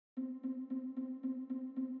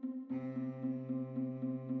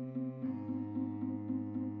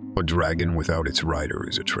A dragon without its rider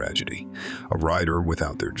is a tragedy. A rider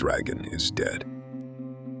without their dragon is dead.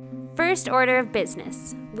 First order of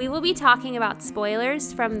business. We will be talking about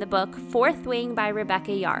spoilers from the book Fourth Wing by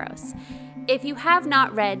Rebecca Yarros. If you have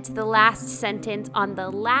not read the last sentence on the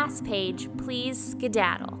last page, please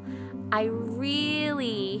skedaddle. I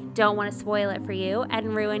really don't want to spoil it for you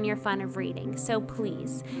and ruin your fun of reading, so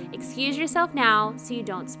please, excuse yourself now so you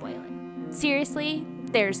don't spoil it. Seriously,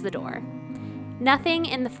 there's the door. Nothing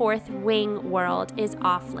in the Fourth Wing world is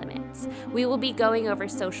off limits. We will be going over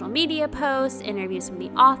social media posts, interviews from the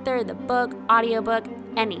author, the book, audiobook,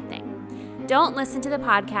 anything. Don't listen to the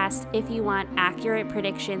podcast if you want accurate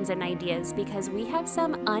predictions and ideas, because we have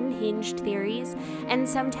some unhinged theories and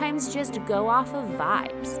sometimes just go off of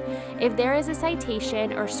vibes. If there is a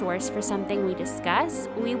citation or source for something we discuss,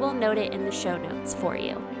 we will note it in the show notes for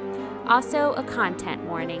you. Also, a content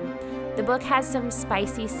warning. The book has some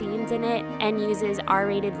spicy scenes in it and uses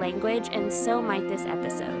R-rated language, and so might this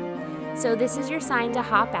episode. So this is your sign to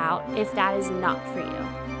hop out if that is not for you.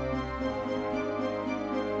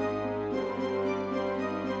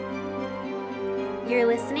 You're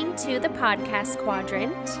listening to the Podcast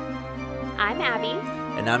Quadrant. I'm Abby.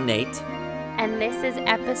 And I'm Nate. And this is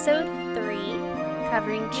episode 3,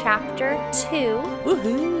 covering chapter 2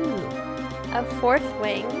 of Fourth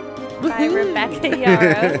Wing by Rebecca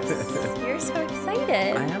Yarros. You're so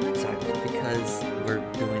excited. I am excited because we're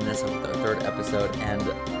doing this on the third episode, and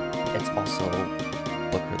it's also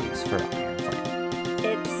book release for Iron Flame.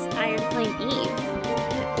 It's Iron Flame Eve.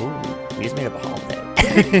 Ooh, we just made up a holiday.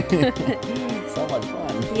 So much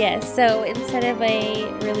fun. Yes, so instead of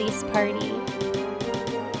a release party,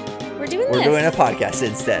 we're doing a podcast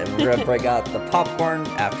instead. We're going to break out the popcorn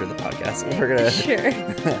after the podcast. We're going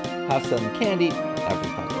to have some candy after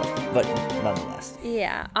the podcast. But nonetheless.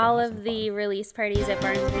 Yeah, all of the release parties at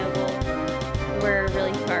Barnes & Noble were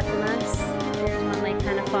really far from us. There's one like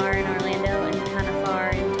kind of far in Orlando and kind of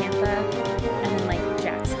far in Tampa, and then like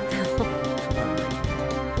Jacksonville.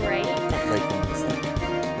 Right? Lakeland is like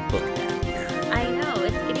a book bag. I know,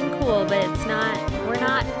 it's getting cool, but we're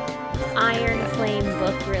not Iron Flame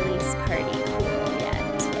book release party cool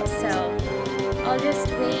yet. So I'll just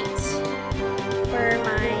wait for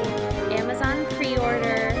my Amazon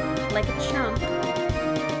pre-order like a chump.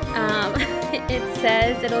 It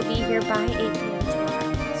says it'll be here by 8 p.m.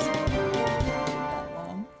 tomorrow. So That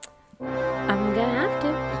long? I'm gonna have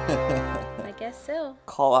to. I guess so.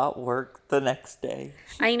 Call out work the next day.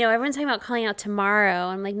 I know, everyone's talking about calling out tomorrow.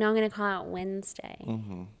 I'm like, no, I'm gonna call out Wednesday.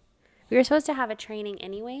 Mm-hmm. We were supposed to have a training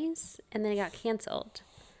anyways, and then it got canceled.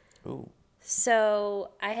 Ooh.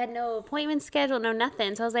 So I had no appointment scheduled, no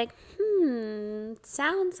nothing. So I was like,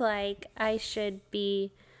 sounds like I should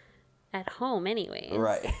be at home anyways.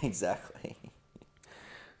 Right, exactly.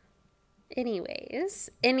 Anyways,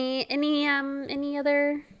 any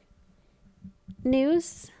other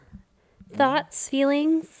news, thoughts,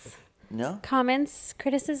 feelings, No? comments,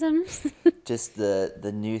 criticisms? Just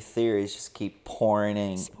the new theories just keep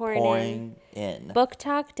pouring in. Book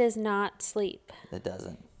talk does not sleep. It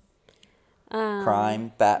doesn't.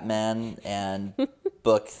 Crime, Batman, and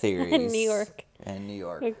book theories. And New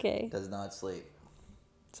York. Okay. Does not sleep.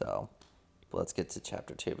 So, let's get to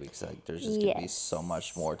chapter 2 because there's just going to be so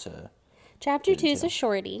much more to... Chapter 2 is a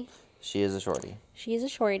shorty. She is a shorty. She's a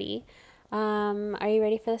shorty. Are you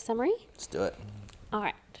ready for the summary? Let's do it. All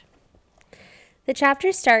right. The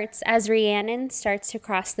chapter starts as Rhiannon starts to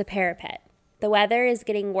cross the parapet. The weather is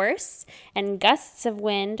getting worse, and gusts of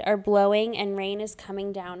wind are blowing, and rain is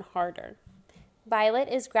coming down harder. Violet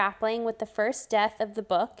is grappling with the first death of the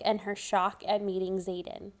book and her shock at meeting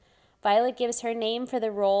Xaden. Violet gives her name for the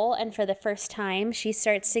role, and for the first time, she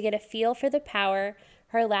starts to get a feel for the power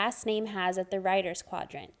her last name has at the writer's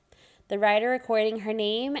quadrant. The writer recording her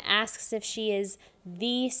name asks if she is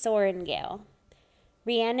the Sorengale.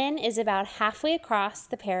 Rhiannon is about halfway across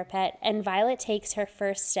the parapet, and Violet takes her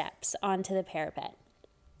first steps onto the parapet.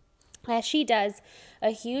 As she does, a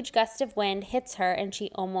huge gust of wind hits her and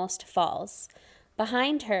she almost falls.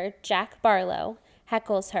 Behind her, Jack Barlow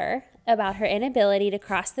heckles her about her inability to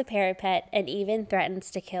cross the parapet and even threatens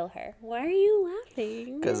to kill her. Why are you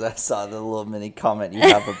laughing? Because I saw the little mini comment you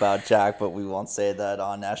have about Jack, but we won't say that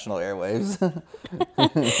on national airwaves.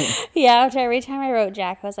 Yeah, after every time I wrote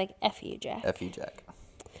Jack, I was like, F you, Jack. F you, Jack.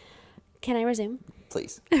 Can I resume?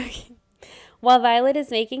 Please. Okay. While Violet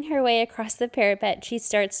is making her way across the parapet, she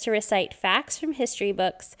starts to recite facts from history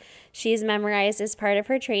books she's memorized as part of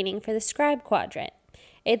her training for the scribe quadrant.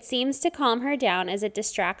 It seems to calm her down as it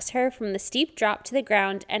distracts her from the steep drop to the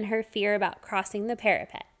ground and her fear about crossing the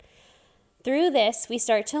parapet. Through this, we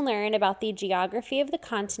start to learn about the geography of the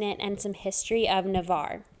continent and some history of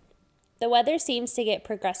Navarre. The weather seems to get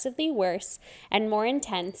progressively worse and more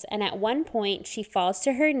intense, and at one point she falls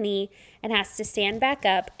to her knee and has to stand back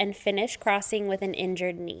up and finish crossing with an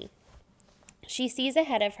injured knee. She sees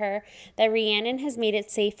ahead of her that Rhiannon has made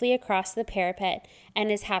it safely across the parapet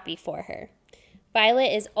and is happy for her.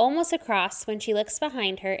 Violet is almost across when she looks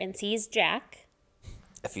behind her and sees Jack.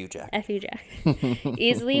 F.U. Jack. F.U. Jack.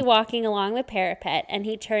 Easily walking along the parapet, and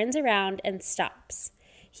he turns around and stops.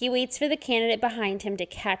 He waits for the candidate behind him to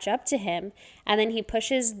catch up to him, and then he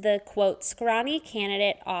pushes the, quote, scrawny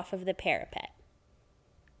candidate off of the parapet.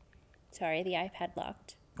 Sorry, the iPad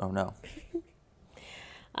locked. Oh, no.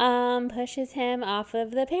 Pushes him off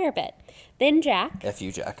of the parapet. Then Jack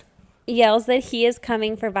F.U. Jack. yells that he is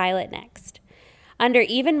coming for Violet next. Under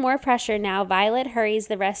even more pressure now, Violet hurries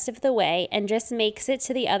the rest of the way and just makes it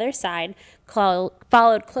to the other side,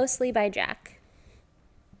 followed closely by Jack.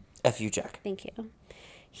 F.U. Jack. Thank you.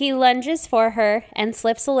 He lunges for her and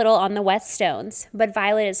slips a little on the wet stones, but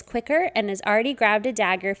Violet is quicker and has already grabbed a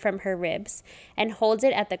dagger from her ribs and holds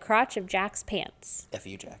it at the crotch of Jack's pants.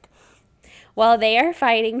 F.U. Jack. While they are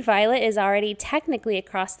fighting, Violet is already technically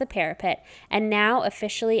across the parapet and now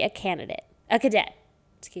officially a cadet.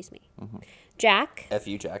 Mm-hmm. Jack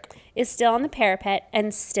F.U. Jack. is still on the parapet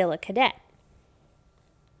and still a cadet.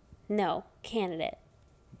 No, candidate.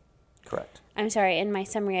 Correct. I'm sorry, in my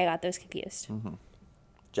summary I got those confused. Mm-hmm.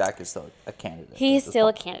 Jack is still a candidate. He's still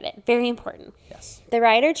a candidate. Very important. Yes. The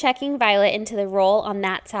rider checking Violet into the role on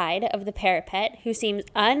that side of the parapet, who seems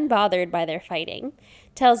unbothered by their fighting,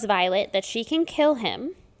 tells Violet that she can kill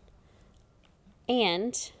him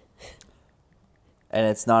and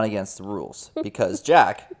it's not against the rules because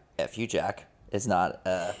Jack, F.U. Jack, is not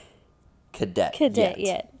a cadet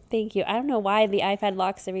yet. Thank you. I don't know why the iPad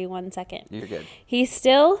locks every 1 second. You're good. He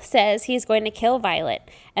still says he's going to kill Violet,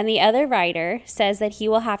 and the other rider says that he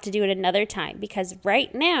will have to do it another time because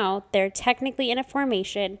right now they're technically in a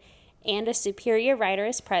formation and a superior rider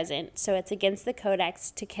is present, so it's against the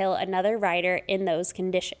codex to kill another rider in those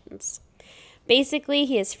conditions. Basically,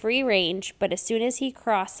 he is free range, but as soon as he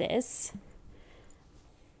crosses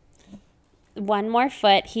one more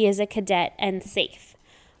foot, he is a cadet and safe.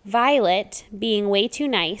 Violet, being way too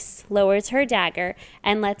nice, lowers her dagger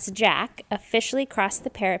and lets Jack officially cross the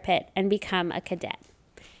parapet and become a cadet.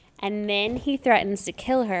 And then he threatens to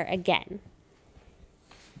kill her again.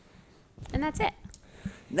 And that's it.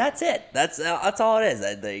 That's it. That's all it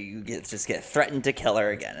is. You just get threatened to kill her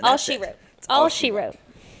again. And All that's she it. wrote. It's All she wrote.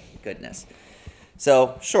 Goodness.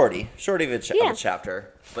 So shorty of a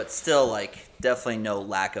chapter, but still like definitely no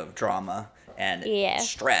lack of drama and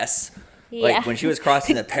stress. Yeah. Like when she was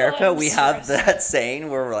crossing the parapet, we have that saying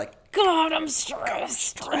where we're like, God, I'm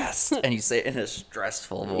stressed. and you say it in a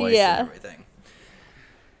stressful voice and everything.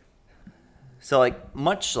 So like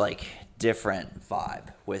much like different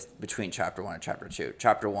vibe between chapter 1 and chapter 2.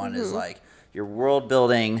 Chapter 1 is like your world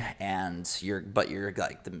building and you're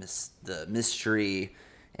like the mystery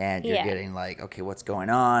and you're getting like, okay, what's going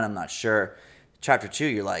on? I'm not sure. Chapter 2,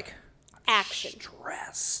 you're like Action.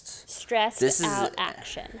 Stressed out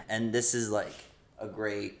action. And this is like a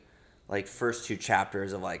great like first 2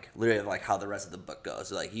 chapters of like literally like how the rest of the book goes.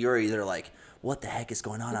 So, like you're either like, what the heck is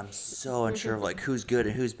going on? I'm so unsure of like who's good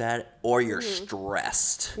and who's bad, or you're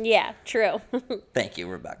stressed. Yeah, true. Thank you,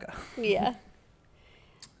 Rebecca. Yeah.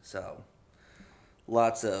 So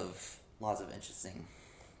lots of interesting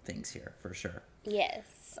things here for sure.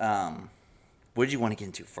 Yes. What did you want to get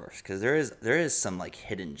into first? Because there is some like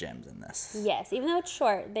hidden gems in this. Yes, even though it's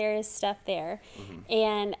short, there is stuff there.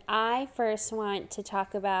 And I first want to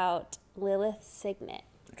talk about Lilith's signet.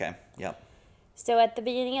 Okay, yep. So at the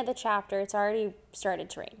beginning of the chapter, it's already started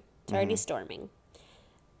to rain. It's already storming.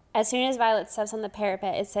 As soon as Violet steps on the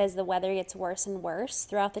parapet, it says the weather gets worse and worse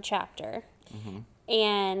throughout the chapter.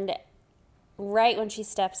 And right when she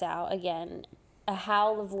steps out, again, a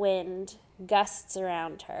howl of wind gusts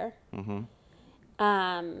around her.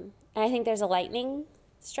 And I think there's a lightning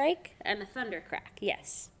strike and a thunder crack.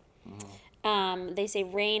 Yes. They say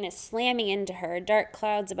rain is slamming into her. Dark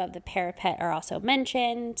clouds above the parapet are also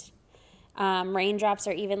mentioned. Raindrops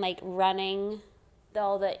are even like running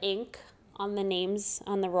all the ink on the names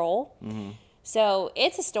on the roll. So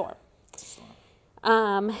it's a storm.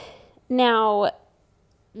 Now,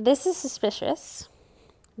 this is suspicious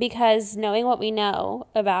because knowing what we know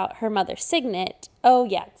about her mother's signet,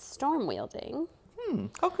 it's storm wielding.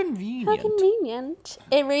 How convenient. How convenient.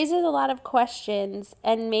 It raises a lot of questions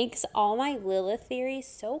and makes all my Lilith theories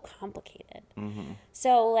so complicated.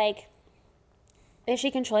 So, like, is she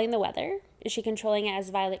controlling the weather? Is she controlling it as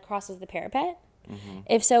Violet crosses the parapet?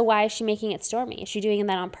 If so, why is she making it stormy? Is she doing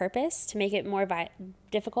that on purpose to make it more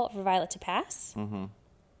difficult for Violet to pass?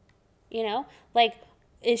 you know? Like,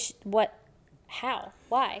 how?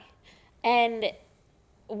 Why? And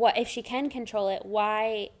what if she can control it,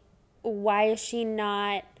 why is she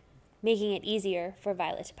not making it easier for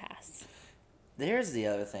Violet to pass? There's the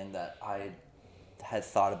other thing that I had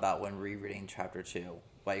thought about when rereading chapter 2.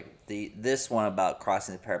 Like this one about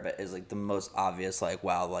crossing the parapet is like the most obvious, like,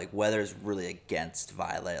 wow, like Weather's really against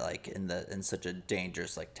Violet, like in such a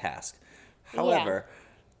dangerous like task. However,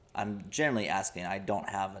 I'm generally asking, I don't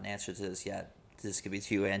have an answer to this yet. This could be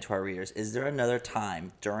to you and to our readers. Is there another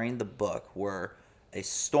time during the book where a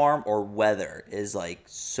storm or weather is like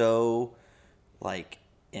so like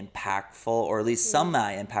impactful, or at least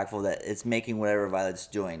semi impactful, that it's making whatever Violet's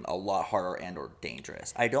doing a lot harder and or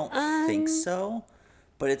dangerous? I don't think so,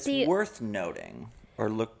 but it's worth noting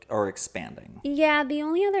or expanding. Yeah, the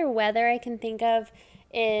only other weather I can think of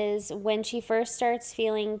is when she first starts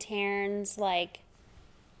feeling Taryn's like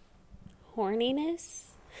horniness.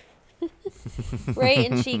 Right?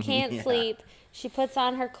 And she can't sleep. She puts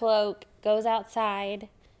on her cloak, goes outside,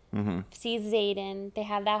 sees Xaden. They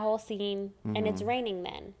have that whole scene, and it's raining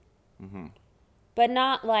then. But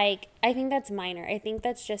not like, I think that's minor. I think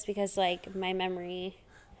that's just because like my memory.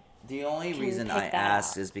 The only reason I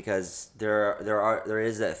asked is because there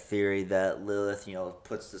is that theory that Lilith,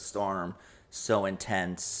 puts the storm so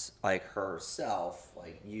intense, like herself,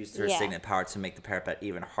 like used her signet power to make the parapet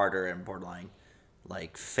even harder and borderline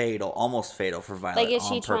like fatal, almost fatal for Violet. Like, is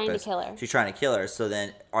she trying to kill her? She's trying to kill her. So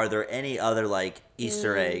then, are there any other like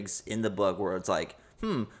Easter eggs in the book where it's like,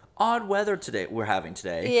 odd weather we're having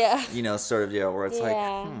today? Yeah. Sort of deal where it's like,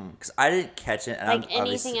 because I didn't catch it. And like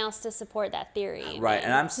anything else to support that theory. Right,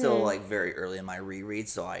 and I'm still like very early in my reread,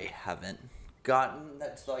 so I haven't gotten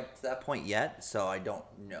to that point yet, so I don't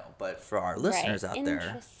know. But for our listeners out there,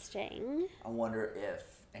 interesting. I wonder if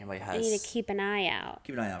anybody has. I need to keep an eye out.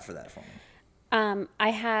 Keep an eye out for that for me.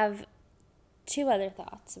 I have 2 other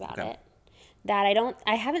thoughts about it that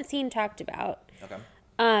I haven't seen talked about.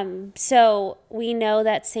 Okay. So we know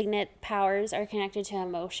that signet powers are connected to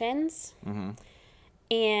emotions.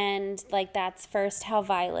 And like that's first how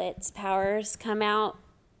Violet's powers come out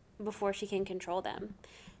before she can control them.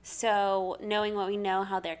 So knowing what we know,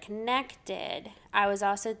 how they're connected, I was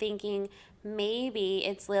also thinking maybe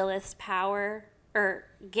it's Lilith's power or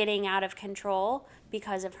getting out of control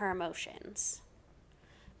because of her emotions.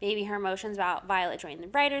 Maybe her emotions about Violet joining the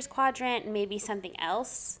Writer's Quadrant, and maybe something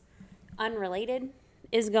else unrelated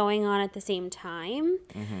is going on at the same time.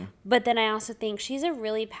 But then I also think she's a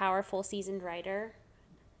really powerful seasoned writer.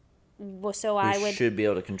 So who should be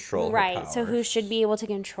able to control her powers. So who should be able to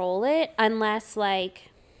control it, unless like,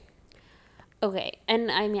 okay, and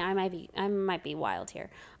I mean I might be wild here.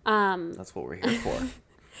 That's what we're here for.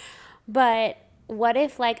 But what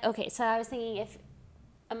if like, okay, so I was thinking if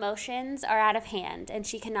emotions are out of hand and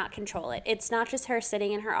she cannot control it, it's not just her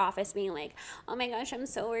sitting in her office being like, oh my gosh, I'm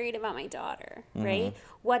so worried about my daughter, right?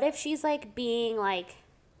 What if she's like being like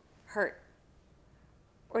hurt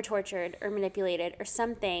or tortured or manipulated or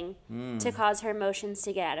something to cause her emotions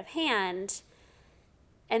to get out of hand,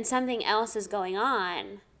 and something else is going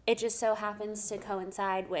on? It just so happens to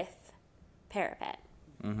coincide with parapet.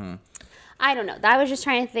 I don't know. I was just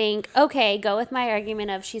trying to think, okay, go with my argument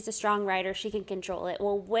of she's a strong writer, she can control it.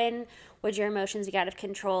 Well, when would your emotions get out of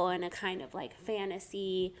control in a kind of like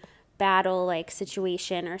fantasy battle like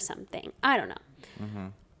situation or something? I don't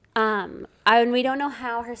know. And we don't know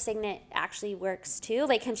how her signet actually works too.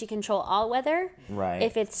 Like, can she control all weather? Right.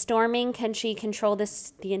 If it's storming, can she control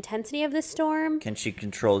the intensity of the storm? Can she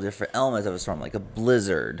control different elements of a storm, like a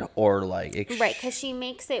blizzard or like right? Because she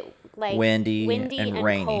makes it like windy and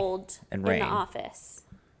rainy cold and in the office.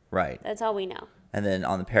 Right. That's all we know. And then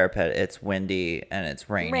on the parapet, it's windy and it's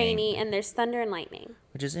raining. Rainy, and there's thunder and lightning.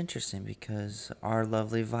 Which is interesting because our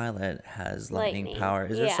lovely Violet has lightning power.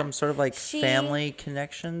 Is there some sort of like family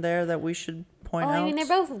connection there that we should point out? I mean, they're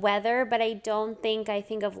both weather, but I don't think I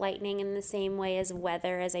think of lightning in the same way as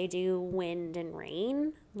weather as I do wind and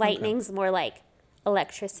rain. Lightning's more like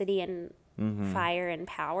electricity and fire and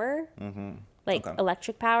power, like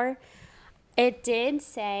electric power. It did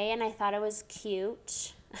say, and I thought it was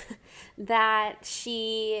cute, that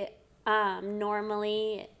she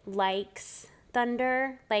normally likes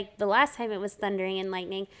thunder. Like the last time it was thundering and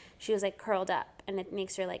lightning, she was like curled up, and it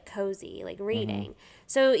makes her like cozy, like reading.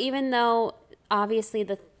 So even though obviously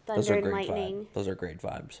the thunder and lightning, those are great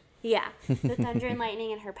vibes. Yeah, the thunder and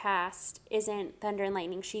lightning in her past isn't thunder and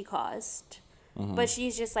lightning she caused, but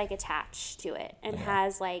she's just like attached to it and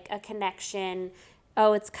has like a connection.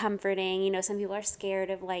 Oh, it's comforting. You know, some people are scared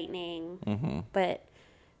of lightning, but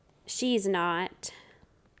she's not.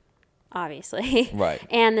 obviously. Right.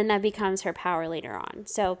 And then that becomes her power later on.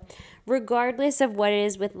 So regardless of what it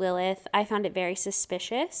is with Lilith, I found it very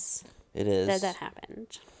suspicious It is. that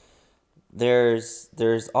happened. There's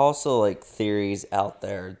also like theories out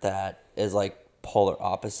there that is like polar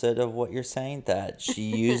opposite of what you're saying, that she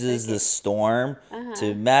uses the storm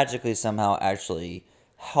to magically somehow actually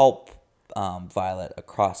help Violet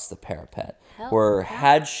across the parapet. Where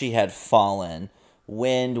had she had fallen,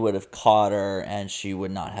 wind would have caught her and she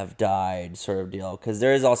would not have died, sort of deal. Because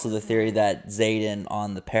there is also the theory that Xaden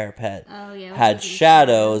on the parapet had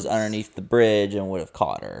shadows underneath the bridge and would have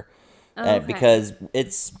caught her. Because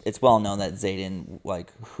it's well known that Xaden,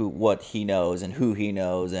 like what he knows and who he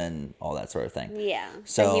knows and all that sort of thing. Yeah.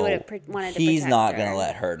 So and he would have wanted to he's protect not her. going to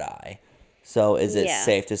let her die. So is it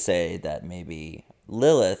safe to say that maybe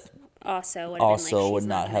Lilith also would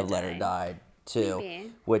not have let her die too?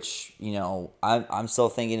 Maybe. Which, I'm still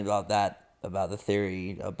thinking about that, about the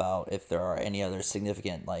theory about if there are any other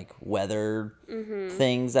significant like weather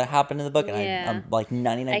things that happen in the book, and I'm like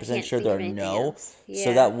 99% sure there are no.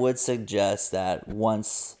 So that would suggest that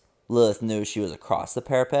once Lilith knew she was across the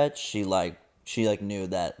parapet, she knew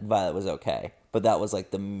that Violet was okay, but that was like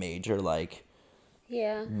the major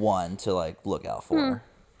one to like look out for.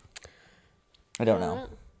 I don't know.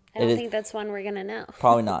 I don't think that's one we're gonna know.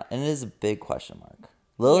 Probably not, and it is a big question mark.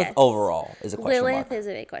 Lilith overall is a question mark. Lilith is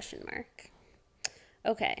a big question mark.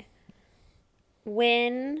 Okay.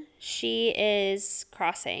 When she is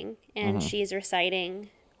crossing and she's reciting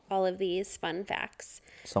all of these fun facts,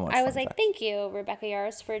 so much I was fun like, facts. thank you, Rebecca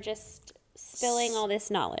Yarros, for just spilling all this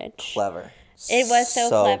knowledge. Clever. It was so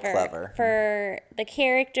clever. For the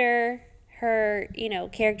character, her,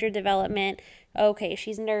 character development. Okay,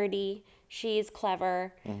 she's nerdy. She's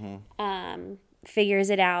clever. Figures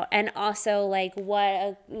it out. And also, like, what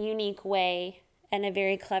a unique way and a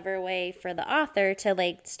very clever way for the author to,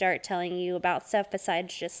 like, start telling you about stuff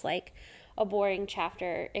besides just, like, a boring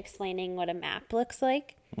chapter explaining what a map looks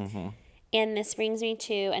like. And this brings me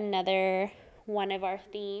to another one of our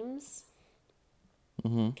themes.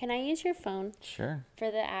 Can I use your phone? Sure. For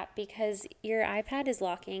the app? Because your iPad is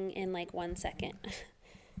locking in, like, 1 second.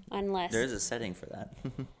 Unless... There's a setting for that.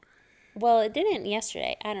 Well, it didn't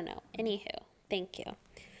yesterday. I don't know. Anywho, thank you.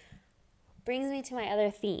 Brings me to my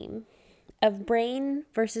other theme of brain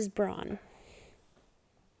versus brawn.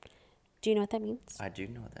 Do you know what that means? I do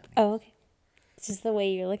know what that means. Oh, okay. It's just the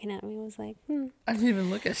way you're looking at me. I was like, I didn't even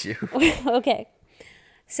look at you. Okay.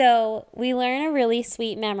 So we learn a really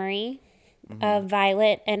sweet memory of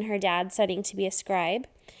Violet and her dad studying to be a scribe.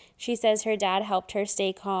 She says her dad helped her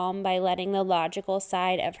stay calm by letting the logical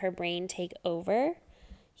side of her brain take over.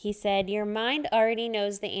 He said, your mind already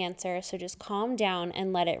knows the answer, so just calm down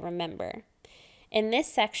and let it remember. In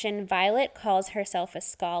this section, Violet calls herself a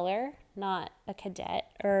scholar, not a cadet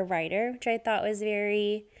or a writer, which I thought was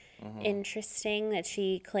very interesting that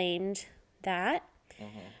she claimed that.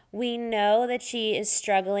 We know that she is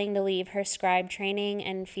struggling to leave her scribe training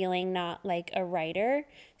and feeling not like a writer.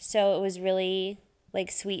 So it was really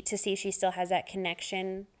like sweet to see she still has that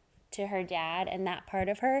connection to her dad and that part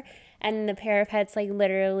of her. And the parapet's like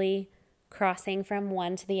literally crossing from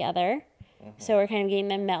one to the other. So we're kind of getting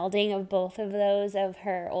the melding of both of those, of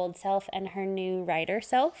her old self and her new writer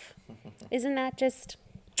self. Isn't that just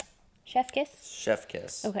chef kiss? Chef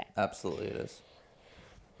kiss. Okay. Absolutely it is.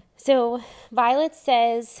 So Violet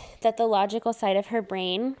says that the logical side of her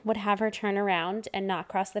brain would have her turn around and not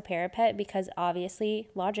cross the parapet because obviously,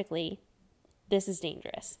 logically, this is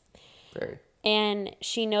dangerous. Very. And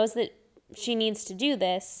she knows that she needs to do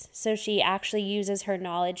this, so she actually uses her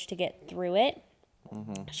knowledge to get through it.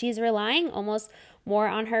 She's relying almost more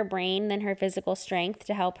on her brain than her physical strength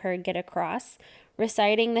to help her get across.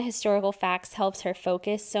 Reciting the historical facts helps her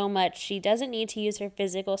focus so much she doesn't need to use her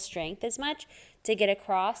physical strength as much to get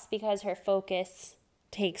across because her focus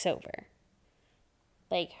takes over.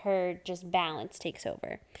 Like her just balance takes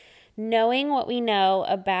over. Knowing what we know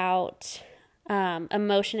about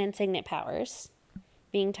emotion and signet powers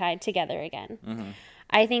being tied together again.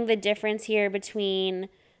 I think the difference here between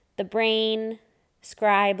the brain,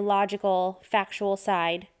 scribe, logical, factual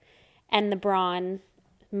side, and the brawn,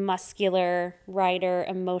 muscular, writer,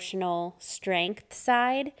 emotional strength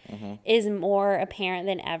side is more apparent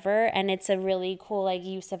than ever. And it's a really cool like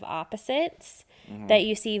use of opposites that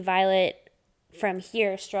you see Violet from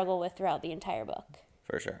here struggle with throughout the entire book.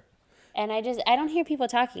 For sure. And I don't hear people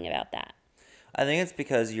talking about that. I think it's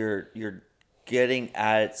because you're getting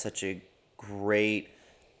at such a great,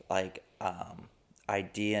 like,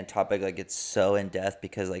 idea and topic, like it's so in depth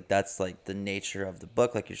because like that's like the nature of the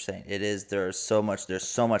book, like you're saying. It is there's so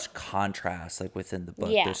much contrast like within the book.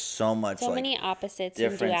 Yeah. There's so much So like many opposites and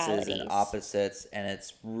differences and dualities. opposites, and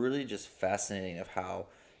it's really just fascinating of how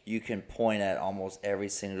you can point at almost every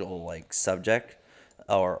single like subject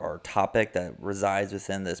or topic that resides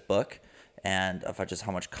within this book, and of just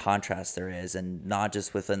how much contrast there is, and not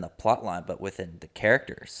just within the plot line but within the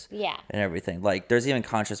characters Yeah. and everything. Like there's even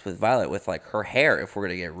contrast with Violet with like her hair, if we're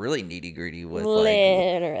gonna get really nitty gritty with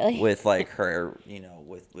Literally. with like her,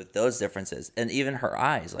 with those differences. And even her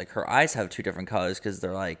eyes, like her eyes have two different colors because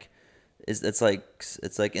they're like it's like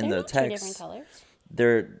in They're the not text two different colors.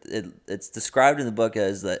 it's described in the book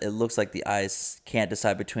as that it looks like the eyes can't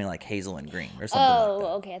decide between like hazel and green or something like that.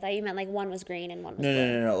 Oh, okay. I thought you meant like one was green and one was No,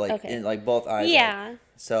 blue. no, like Okay. in like both eyes. Yeah. Like,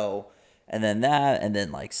 so, and then that, and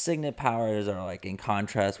then like signet powers are like in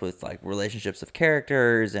contrast with like relationships of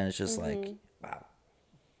characters, and it's just like wow.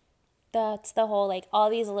 That's the whole, like, all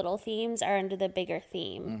these little themes are under the bigger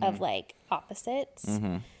theme of like opposites.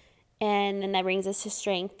 And then that brings us to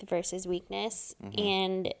strength versus weakness.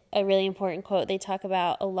 And a really important quote they talk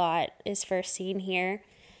about a lot is first seen here.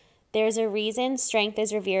 There's a reason strength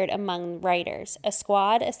is revered among writers. A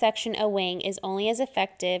squad, a section, a wing is only as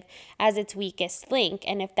effective as its weakest link.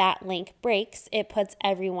 And if that link breaks, it puts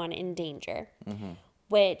everyone in danger.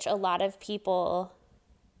 Which a lot of people,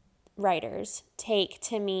 writers, take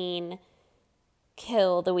to mean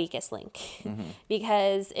kill the weakest link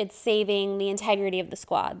because it's saving the integrity of the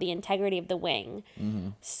squad, the integrity of the wing.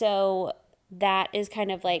 So that is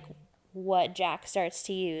kind of like what Jack starts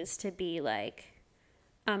to use to be like,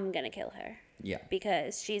 I'm going to kill her. Yeah.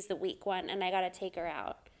 Because she's the weak one and I got to take her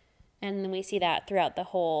out. And then we see that throughout the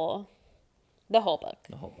whole book.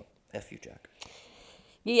 The whole book. F you, Jack.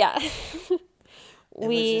 Yeah.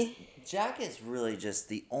 Jack is really just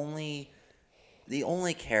the only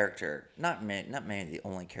character, not maybe the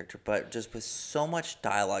only character, but just with so much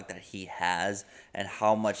dialogue that he has and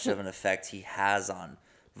how much of an effect he has on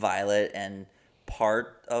Violet and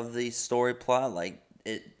part of the story plot, like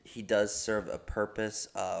he does serve a purpose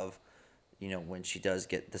of, when she does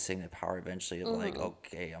get the signet power eventually, of like,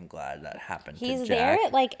 okay, I'm glad that happened to Jack. He's there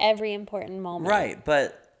at like every important moment. Right,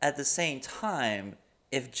 but at the same time,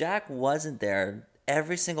 if Jack wasn't there,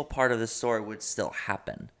 every single part of the story would still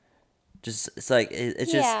happen. It's like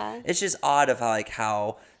it's just odd of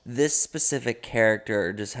how this specific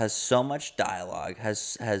character just has so much dialogue,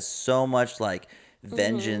 has so much like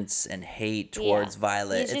vengeance and hate towards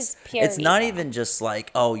Violet. It's not even just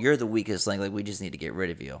like, oh, you're the weakest link, like we just need to get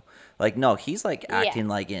rid of you. Like no, he's like acting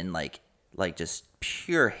like in like just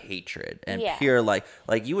pure hatred and pure like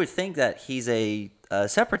you would think that he's a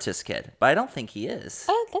separatist kid, but I don't think he is.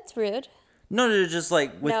 Oh, that's rude. No, just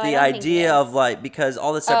like with the idea of like, because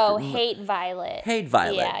all the hate Violet.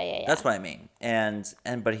 Yeah. That's what I mean.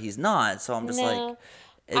 But he's not. So I'm just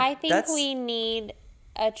I think we need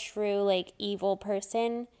a true like evil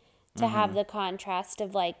person to have the contrast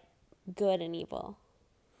of like good and evil.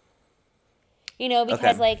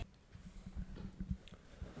 Because like.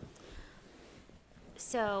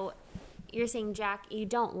 So you're saying Jack, you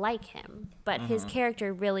don't like him, but his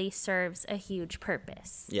character really serves a huge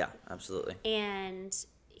purpose. Yeah, absolutely. And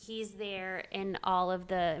he's there in all of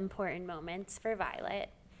the important moments for Violet.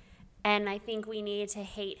 And I think we need to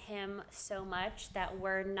hate him so much that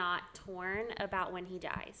we're not torn about when he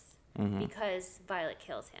dies because Violet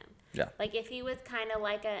kills him. Yeah. Like if he was kind of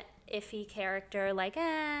like a iffy character, like,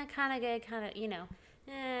 kind of good, kind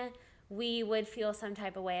of, we would feel some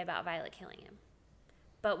type of way about Violet killing him.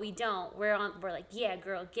 But we don't. We're like, yeah,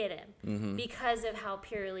 girl, get him. Because of how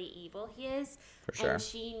purely evil he is. For sure.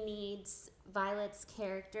 And Violet's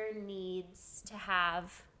character needs to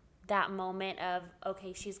have that moment of,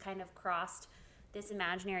 okay, she's kind of crossed this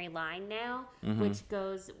imaginary line now, which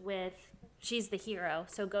goes with, she's the hero.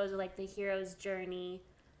 So it goes with like the hero's journey,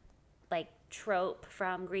 like trope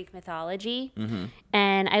from Greek mythology.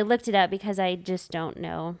 And I looked it up because I just don't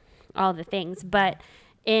know all the things. But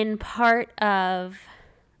in part of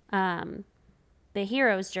the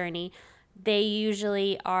hero's journey, they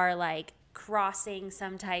usually are like crossing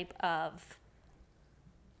some type of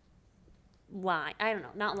line. I don't know,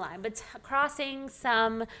 not line, but crossing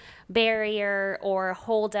some barrier or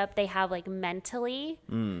hold up they have like mentally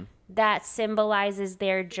that symbolizes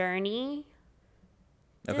their journey.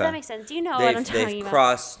 Does that make sense? Do you know what I'm talking about? They've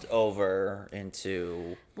crossed over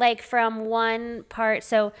into like from one part.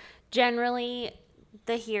 So generally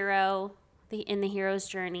the hero in the hero's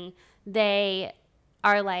journey, they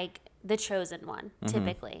are like the chosen one,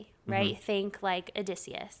 typically, right? Think like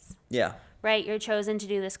Odysseus. Yeah. Right? You're chosen to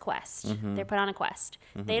do this quest. They're put on a quest.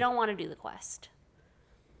 They don't want to do the quest.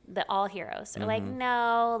 the all heroes are like,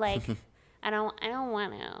 no, like I don't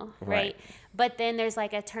want to, right? But then there's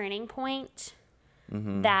like a turning point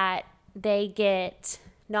that they get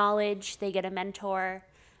knowledge, they get a mentor,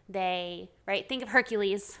 right? Think of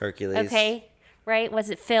Hercules. Okay, right? Was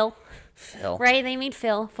it Phil? Right? They meet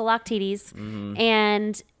Philoctetes,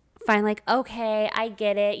 and find like, okay, I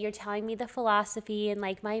get it. You're telling me the philosophy and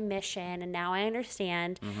like my mission, and now I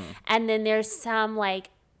understand. And then there's some like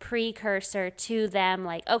precursor to them,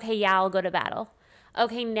 like, okay, yeah, I'll go to battle.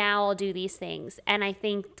 Okay, now I'll do these things. And I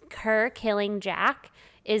think her killing Jack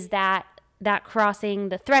is that crossing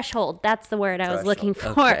the threshold. That's the word I was looking for.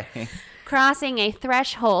 Okay. Crossing a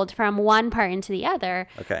threshold from one part into the other.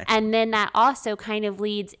 Okay. And then that also kind of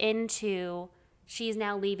leads into she's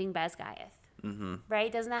now leaving Basgiath.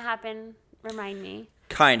 Right? Doesn't that happen? Remind me.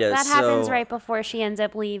 Kind of. That happens right before she ends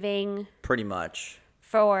up leaving. Pretty much.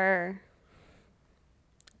 For...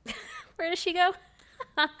 Where does she go?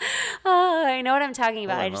 Oh, I know what I'm talking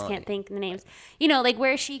about. I just can't think the names. You know, like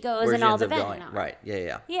where she goes and all the venom. Right.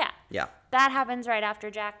 Yeah. That happens right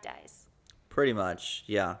after Jack dies. Pretty much.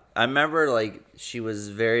 Yeah. I remember like she was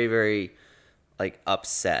very, very like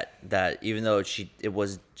upset that even though she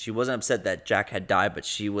wasn't upset that Jack had died, but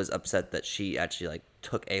she was upset that she actually like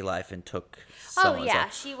took a life and took someone's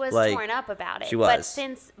life. She was like, torn up about it. She was.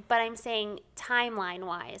 But I'm saying timeline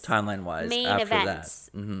wise, main after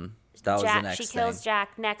events. That was the next she kills thing.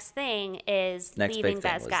 Jack. Next thing is leaving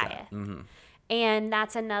Basgiath. And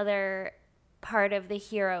that's another part of the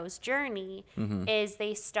hero's journey is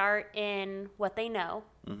they start in what they know,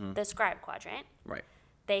 the scribe quadrant. Right.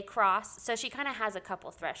 They cross. So she kind of has a couple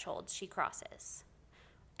thresholds she crosses.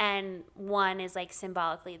 And one is like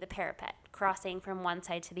symbolically the parapet, crossing from one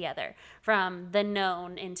side to the other, from the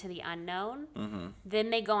known into the unknown. Then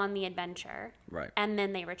they go on the adventure. Right. And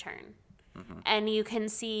then they return. And you can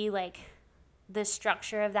see like the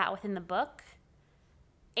structure of that within the book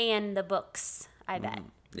and the books, I bet.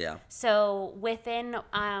 Yeah. So within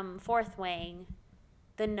Fourth Wing,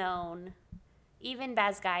 the known, even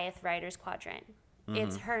Basgiath Writer's Quadrant,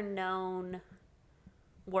 it's her known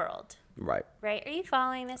world. Right. Right? Are you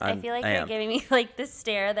following this? I feel like you're giving me like this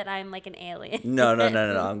stare that I'm like an alien. No.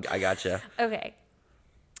 I gotcha. Okay.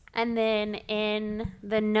 And then in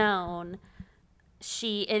the known,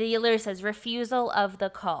 it literally says refusal of the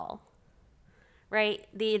call. Right?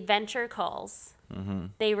 The adventure calls.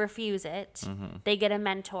 They refuse it. They get a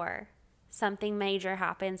mentor. Something major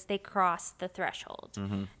happens. They cross the threshold.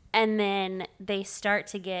 And then they start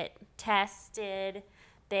to get tested.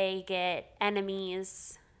 They get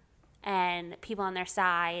enemies and people on their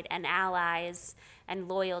side and allies and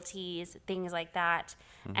loyalties, things like that.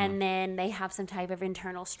 And then they have some type of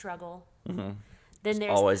internal struggle. Then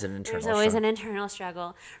there's always an internal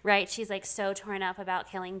struggle, right? She's like so torn up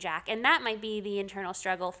about killing Jack. And that might be the internal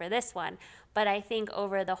struggle for this one. But I think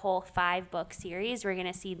over the whole 5-book series, we're going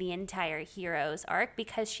to see the entire hero's arc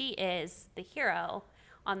because she is the hero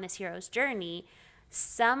on this hero's journey.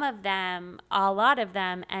 Some of them, a lot of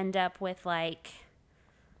them end up with like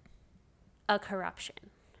a corruption.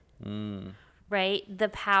 Right? The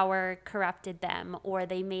power corrupted them, or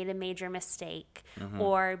they made a major mistake,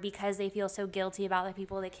 or because they feel so guilty about the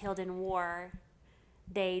people they killed in war,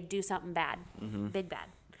 they do something bad, big bad.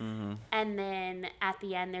 And then at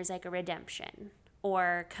the end, there's like a redemption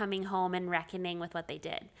or coming home and reckoning with what they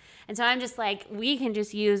did. And so I'm just like, we can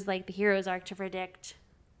just use like the hero's arc to predict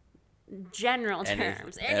general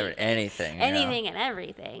terms. Anything and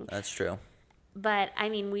everything. That's true. But, I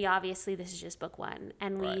mean, this is just book 1,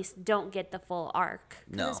 and we don't get the full arc.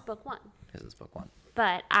 No. It's book 1. Because it's book 1.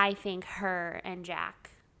 But I think her and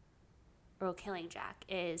Jack, or killing Jack,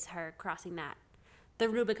 is her crossing the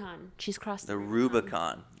Rubicon. She's crossed the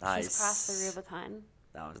Rubicon. Nice. She's crossed the Rubicon.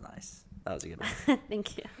 That was nice. That was a good one.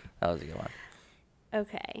 Thank you. That was a good one.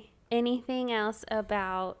 Okay. Anything else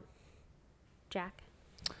about Jack?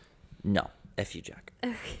 No. F you, Jack.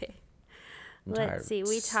 Okay. Let's see.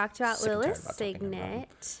 We talked about Lilith's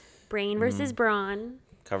signet, brain versus brawn.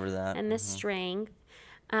 Cover that. And the strength.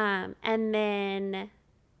 And then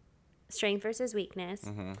strength versus weakness.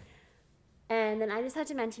 And then I just had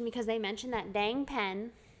to mention, because they mentioned that dang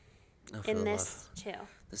pen in this too.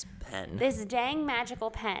 This pen. This dang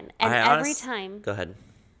magical pen. And every time. Go ahead.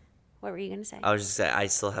 What were you going to say? I was just saying, I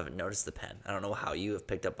still haven't noticed the pen. I don't know how you have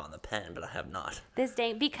picked up on the pen, but I have not.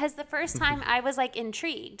 Because the first time I was like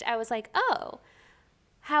intrigued. I was like, oh,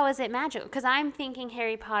 how is it magical? Because I'm thinking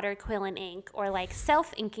Harry Potter quill and ink, or like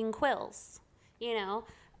self-inking quills,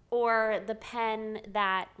 or the pen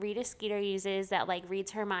that Rita Skeeter uses that like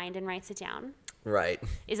reads her mind and writes it down. Right.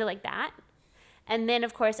 Is it like that? And then,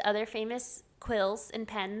 of course, other famous quills and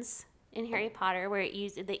pens in Harry Potter where it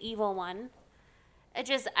used the evil one.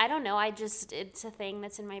 I don't know. It's a thing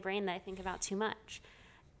that's in my brain that I think about too much.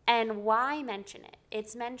 And why mention it?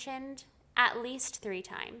 It's mentioned at least 3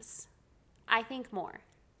 times. I think more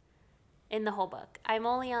in the whole book. I'm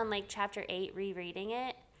only on like chapter 8 rereading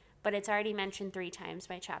it, but it's already mentioned 3 times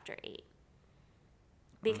by chapter 8.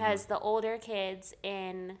 Because the older kids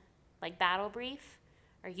in like Battle Brief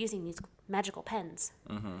are using these magical pens.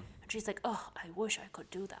 And she's like, oh, I wish I could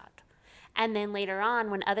do that. And then later on,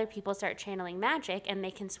 when other people start channeling magic and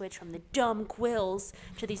they can switch from the dumb quills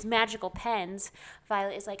to these magical pens,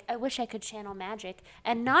 Violet is like, I wish I could channel magic.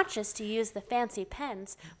 And not just to use the fancy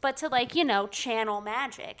pens, but to, like, channel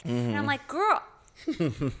magic. And I'm like, girl,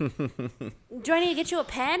 do I need to get you a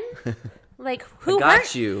pen? Like, who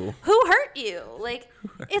hurt you? Who hurt you? Like,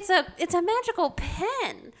 it's a magical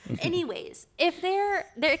pen. Anyways, if there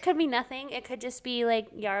could be nothing. It could just be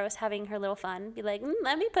like Yarros having her little fun. Be like,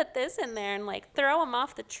 let me put this in there and like throw him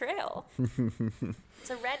off the trail. It's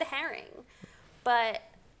a red herring. But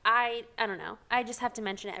I don't know. I just have to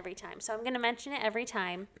mention it every time. So I'm gonna mention it every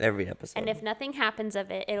time. Every episode. And if nothing happens of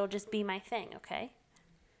it, it'll just be my thing. Okay.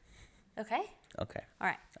 Okay. Okay. All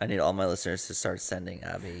right. I need all my listeners to start sending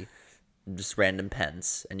Abby just random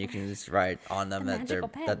pens, and you can just write on them that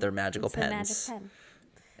they're magical pens,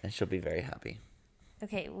 and she'll be very happy.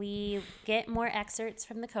 Okay, we get more excerpts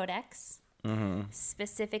from the Codex,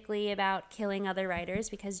 specifically about killing other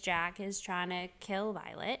writers because Jack is trying to kill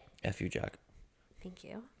Violet. F you, Jack. Thank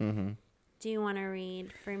you. Do you want to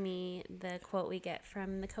read for me the quote we get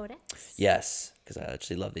from the Codex? Yes, because I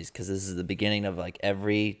actually love these, because this is the beginning of like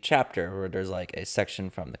every chapter where there's like a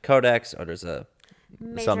section from the Codex, or there's a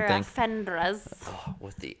Major offenders. Oh,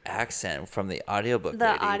 with the accent from the audiobook the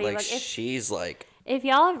lady. Audiobook. Like, she's like... If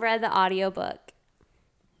y'all have read the audiobook,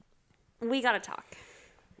 we got to talk.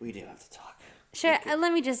 We do have to talk. Sure,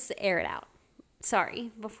 let me just air it out.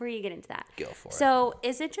 Sorry, before you get into that. Go for it. So,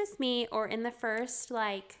 is it just me, or in the first,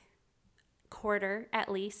 like, quarter, at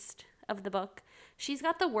least, of the book, she's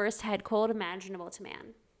got the worst head cold imaginable to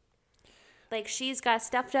man? Like, she's got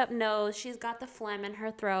stuffed up nose. She's got the phlegm in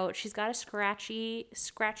her throat. She's got a scratchy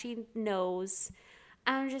nose.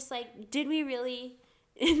 I'm just like, did we really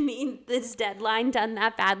need this deadline done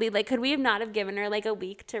that badly? Like, could we have not have given her, like, a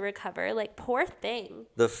week to recover? Like, poor thing.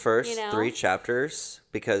 The first 3 chapters,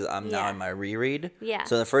 because I'm now in my reread. Yeah.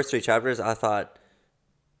 So in the first 3 chapters, I thought,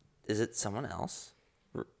 is it someone else?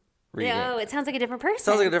 No, it sounds like a different person.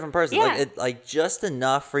 Sounds like a different person. Yeah. Like just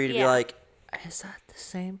enough for you to be like, is that the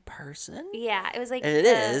same person? Yeah, it was like, and it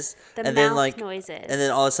is. The and mouth then like noises. And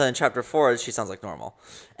then all of a sudden, chapter 4, she sounds like normal.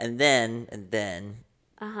 And then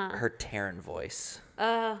her Terran voice.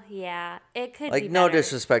 Oh yeah, it could like be no better.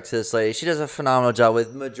 Disrespect to this lady, she does a phenomenal job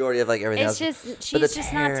with majority of like everything it's else. Just she's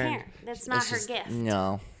just not Terran. That's not her gift.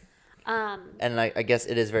 No. And I guess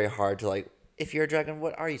it is very hard to like. If you're a dragon,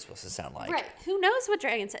 what are you supposed to sound like? Right. Who knows what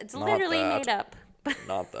dragon said? It's literally made up.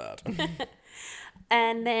 Not that.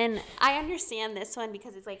 And then I understand this one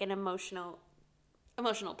because it's like an emotional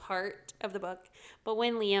part of the book. But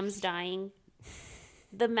when Liam's dying,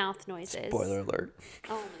 the mouth noises. Spoiler alert.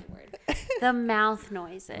 Oh my word. The mouth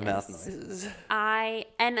noises. Mouth noises. I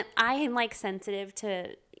am like sensitive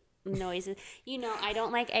to noises. I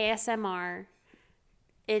don't like ASMR.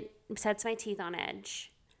 It sets my teeth on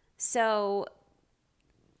edge. So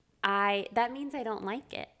that means I don't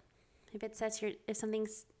like it. If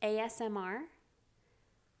something's ASMR.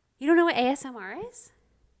 You don't know what ASMR is?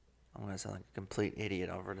 I'm gonna sound like a complete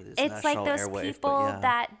idiot over to this. It's national like those airwave, people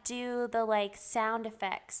that do the like sound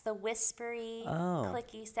effects, the whispery, Oh.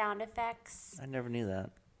 clicky sound effects. I never knew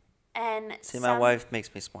that. And See, my wife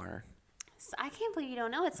makes me smarter. I can't believe you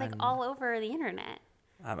don't know. It's like all over the internet.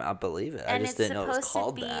 I believe it. And I just didn't know it was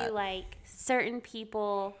called it's supposed to be that. like certain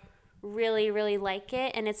people really, really like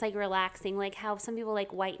it, and it's like relaxing. Like how some people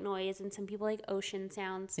like white noise, and some people like ocean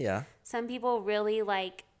sounds. Yeah. Some people really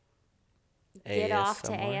like get off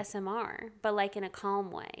to ASMR? ASMR, but like in a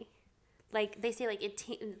calm way. Like they say, like it's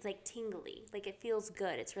like tingly, like it feels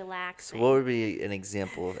good. It's relaxing. So what would be an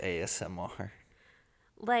example of ASMR?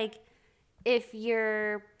 Like if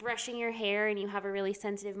you're brushing your hair and you have a really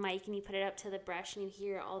sensitive mic and you put it up to the brush and you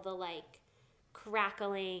hear all the like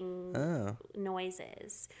crackling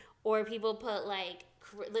noises, or people put like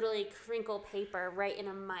literally crinkle paper right in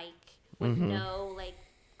a mic with no like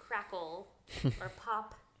crackle or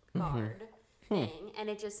pop guard thing, and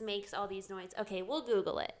it just makes all these noises. Okay, we'll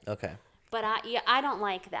Google it. Okay. But I don't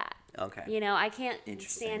like that. Okay. I can't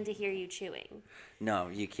stand to hear you chewing. No,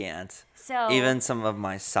 you can't. So even some of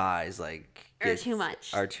my sighs like are too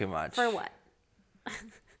much. Are too much. For what?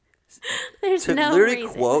 There's To no literally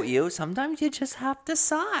reason. quote you, sometimes you just have to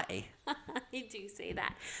sigh. I do say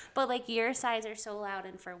that. But like your sighs are so loud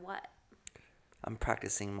and for what? I'm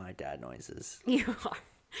practicing my dad noises You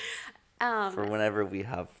are. for whenever we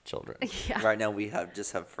have children. Yeah. Right now we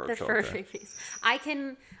just have fur The children. fur babies. I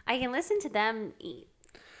can listen to them eat.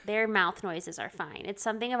 Their mouth noises are fine. It's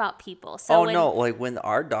something about people. So No, like when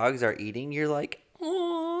our dogs are eating, you're like,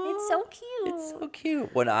 oh, it's so cute. it's so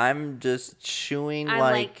cute. When I'm just chewing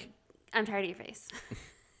I'm I'm tired of your face.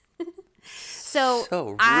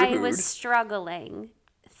 So I was rude. struggling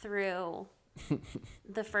through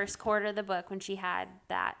the first quarter of the book when she had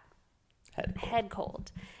that head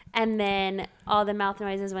cold. And then all the mouth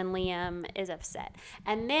noises when Liam is upset.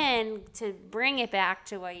 And then to bring it back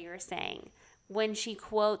to what you were saying, when she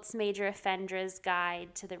quotes Major Effendra's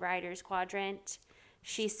guide to the Writer's Quadrant,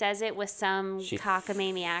 she says it with some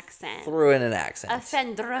cockamamie accent. Threw in an accent.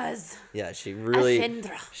 Effendra's. Yeah, she really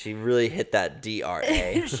hit that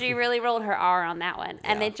DRA. She really rolled her R on that one.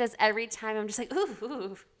 And it just, every time I'm just like,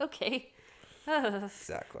 ooh, okay.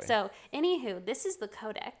 Exactly. So, anywho, this is the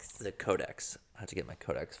Codex. The Codex. I have to get my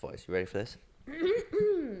Codex voice. You ready for this?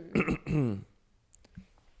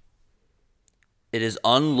 It is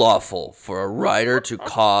unlawful for a rider to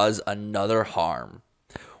cause another harm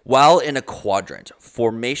while in a quadrant,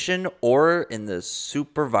 formation, or in the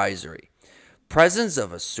supervisory presence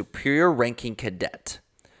of a superior ranking cadet.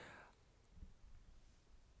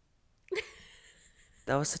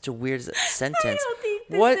 That was such a weird sentence. I don't think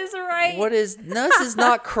this is right. No, this is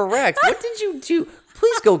not correct. What did you do?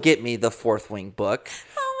 Please go get me the Fourth Wing book.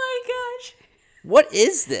 Oh my gosh. What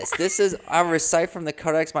is this? This is, I recite from the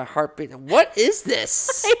Codex, my heartbeat. What is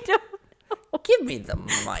this? I don't know. Give me the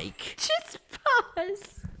mic. Just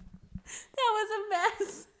pause. That was a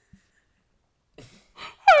mess.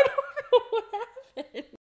 I don't know what happened.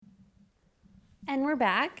 And we're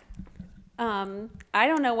back. I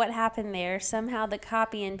don't know what happened there. Somehow the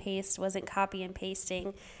copy and paste wasn't copy and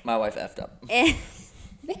pasting. My wife effed up. Babe,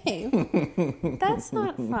 that's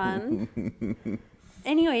not fun.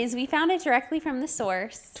 Anyways, we found it directly from the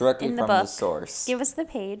source. Directly in the from book. the source. Give us the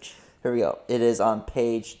page. Here we go. It is on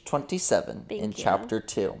page 27 Thank in you. chapter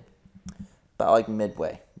 2. About like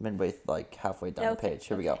midway, like halfway down the Okay, page.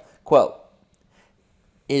 Here we go. Quote,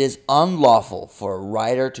 it is unlawful for a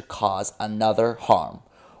rider to cause another harm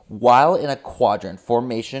while in a quadrant,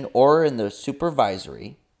 formation, or in the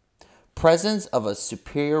supervisory presence of a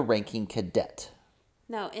superior ranking cadet.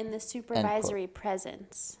 No, in the supervisory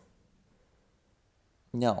presence.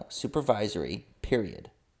 No, supervisory,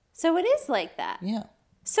 period. So it is like that. Yeah.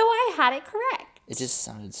 So I had it correct. It just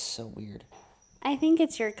sounded so weird. I think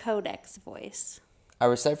it's your Codex voice. I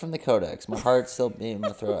recite from the Codex. My heart still beating in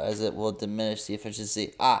my throat as it will diminish the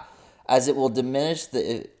efficiency. As it will diminish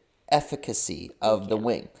the efficacy of the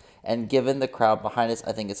wing. And given the crowd behind us,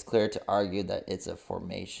 I think it's clear to argue that it's a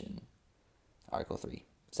formation. Article 3,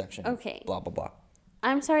 section. Okay. Blah, blah, blah.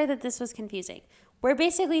 I'm sorry that this was confusing. We're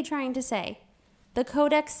basically trying to say the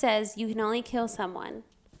Codex says you can only kill someone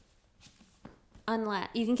unless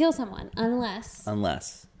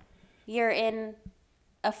you're in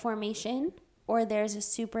a formation or there's a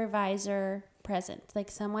supervisor present, like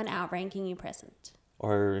someone outranking you present.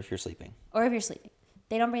 Or if you're sleeping.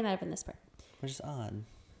 They don't bring that up in this part. Which is odd.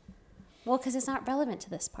 Well, because it's not relevant to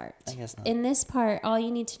this part. I guess not. In this part, all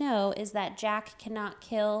you need to know is that Jack cannot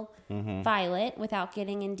kill Violet without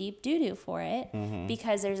getting in deep doo-doo for it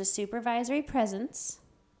because there's a supervisory presence,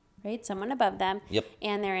 right? Someone above them. Yep.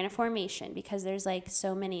 And they're in a formation because there's like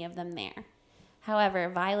so many of them there. However,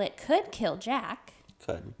 Violet could kill Jack.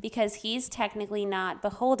 Could. Because he's technically not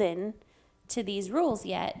beholden to these rules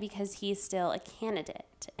yet because he's still a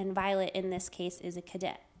candidate. And Violet, in this case, is a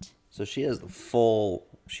cadet. So she has the full...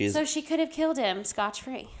 So she could have killed him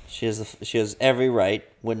scotch-free. She has every right.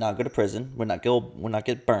 Would not go to prison. Would not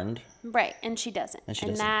get burned. Right, and she doesn't.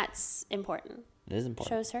 And that's important. It is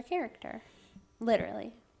important. Shows her character.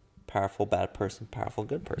 Literally. Powerful bad person, powerful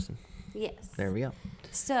good person. Yes. There we go.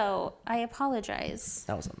 So, I apologize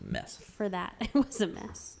That was a mess. for that. It was a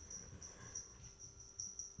mess.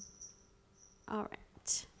 All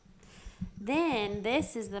right. Then,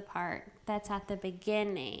 this is the part that's at the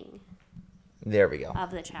beginning There we go.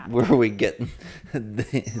 of the chapter. Where we get Much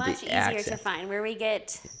the easier accent. to find, where we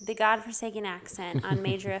get the godforsaken accent on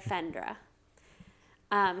Major Effendra,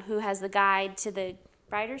 who has the guide to the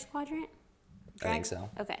Writer's Quadrant? I think so.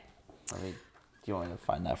 Okay. Do you want me to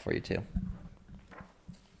find that for you too?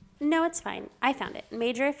 No, it's fine. I found it.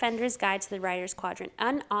 Major Effendra's Guide to the Writer's Quadrant,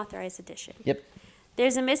 unauthorized edition. Yep.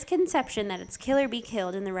 There's a misconception that it's kill or be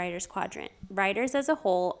killed in the Writer's Quadrant. Writers as a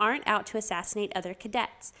whole aren't out to assassinate other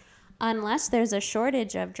cadets. Unless there's a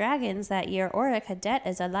shortage of dragons that year or a cadet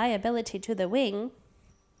is a liability to the wing.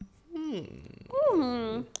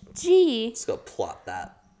 Gee. Let's go plop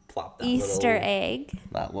that Easter egg.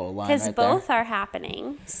 That little line Because right both there. are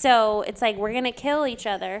happening. So it's like we're going to kill each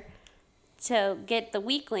other to get the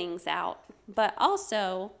weaklings out, but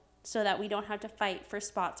also so that we don't have to fight for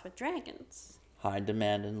spots with dragons. High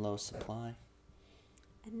demand and low supply.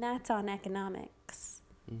 And that's on economics.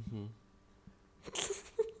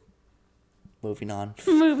 Moving on.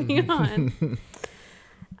 Moving on.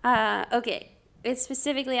 Okay. It's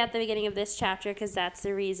specifically at the beginning of this chapter because that's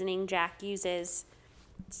the reasoning Jack uses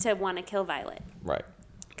to want to kill Violet. Right.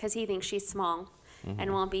 Because he thinks she's small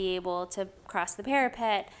and won't be able to cross the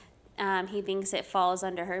parapet. He thinks it falls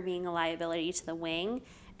under her being a liability to the wing.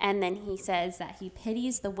 And then he says that he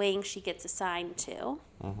pities the wing she gets assigned to.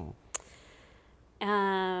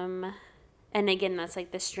 And again, that's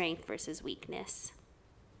like the strength versus weakness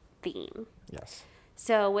theme. Yes.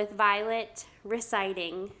 So with Violet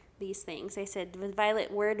reciting these things, I said, with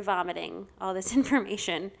Violet word vomiting all this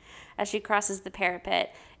information as she crosses the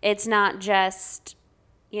parapet, it's not just,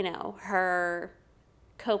 her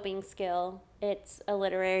coping skill. It's a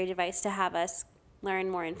literary device to have us learn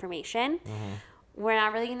more information. We're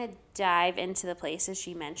not really going to dive into the places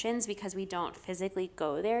she mentions because we don't physically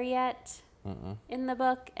go there yet in the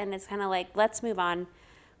book. And it's kind of like, let's move on.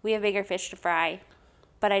 We have bigger fish to fry.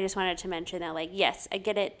 But I just wanted to mention that, like, yes, I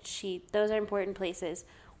get it. Those are important places.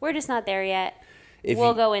 We're just not there yet.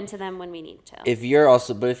 We'll go into them when we need to. If you're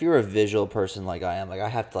a visual person like I am, like I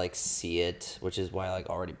have to like see it, which is why like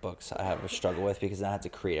already books I have a struggle with because I have to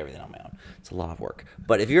create everything on my own. It's a lot of work.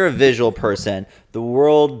 But if you're a visual person, the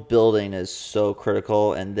world building is so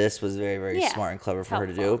critical, and this was very, very smart and clever for her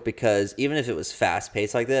to do because even if it was fast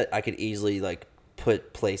paced like that, I could easily like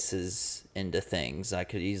put places into things. I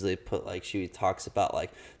could easily put like she talks about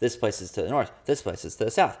like this place is to the north, this place is to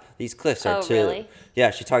the south. These cliffs are to really?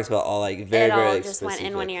 Yeah, she talks about all like very it all very just specific.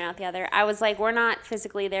 went in one ear and out the other. I was like, we're not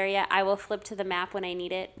physically there yet. I will flip to the map when I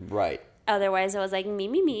need it. Right. Otherwise, it was like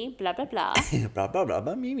me, blah blah blah. blah blah blah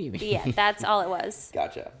blah me. Yeah, that's all it was.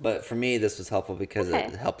 Gotcha. But for me, this was helpful because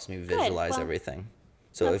it helps me visualize Well, everything.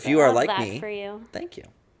 So if you are like that me, for you. thank you.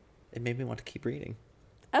 It made me want to keep reading.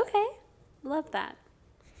 Okay, love that.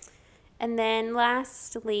 And then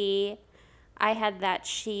lastly, I had that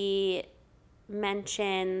she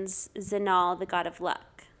mentions Zinal, the god of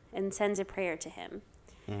luck, and sends a prayer to him.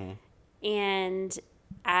 And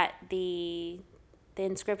at the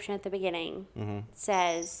inscription at the beginning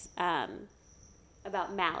says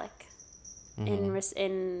about Malik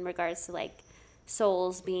in regards to like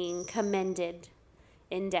souls being commended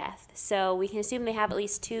in death. So we can assume they have at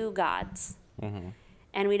least two gods.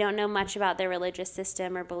 And we don't know much about their religious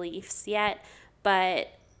system or beliefs yet, but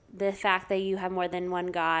the fact that you have more than one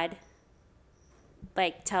god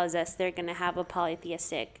like tells us they're going to have a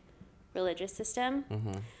polytheistic religious system.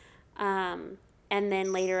 And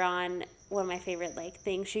then later on, one of my favorite like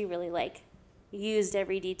things she really like used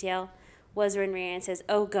every detail was when Rhiannon says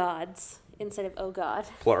 "oh gods" instead of "oh god."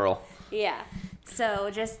 Plural. Yeah. So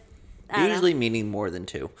just Usually meaning more than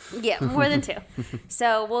two. Yeah, more than two.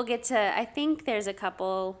 So we'll get to, I think there's a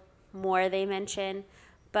couple more they mention,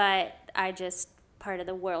 but part of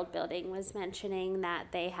the world building was mentioning that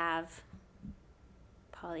they have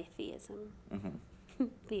polytheism.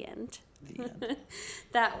 The end. The end.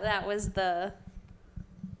 That was I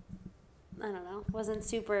don't know, wasn't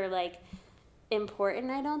super like important,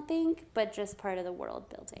 I don't think, but just part of the world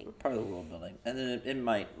building. Part of the world building. And then it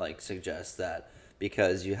might like suggest that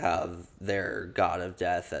because you have their god of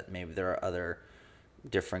death, that maybe there are other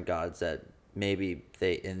different gods that maybe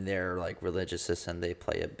they in their like religious system they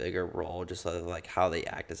play a bigger role, just like how they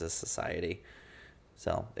act as a society.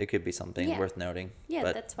 So it could be something worth noting. Yeah,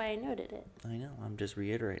 but that's why I noted it. I know. I'm just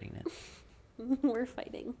reiterating it. We're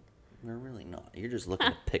fighting. We're really not. You're just looking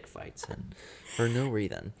to pick fights and for no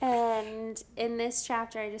reason. And in this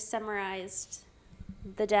chapter, I just summarized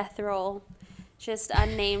the death roll. Just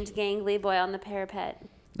unnamed gangly boy on the parapet.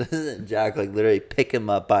 Doesn't Jack like literally pick him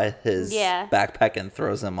up by his backpack and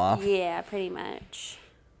throws him off? Yeah, pretty much.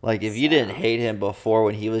 Like if you didn't hate him before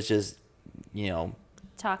when he was just,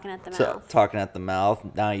 talking at the mouth. Talking at the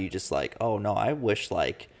mouth, now you just like, oh no, I wish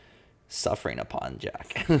like suffering upon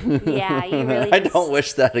Jack. Yeah, you really. I don't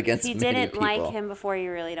wish that against many people. If you didn't like him before,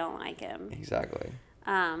 you really don't like him. Exactly.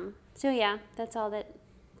 So yeah, that's all that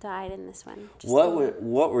died in this one.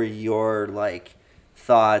 What were your like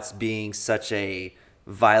thoughts being such a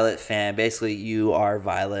Violet fan? Basically, you are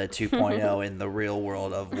Violet 2.0 in the real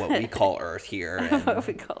world of what we call Earth here. What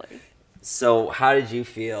we call Earth. So, how did you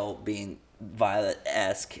feel being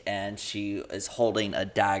Violet-esque, and she is holding a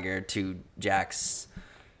dagger to Jack's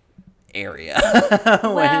area.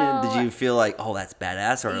 Did you feel like, oh, that's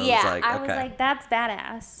badass? Or yeah, it was like, okay. I was like, that's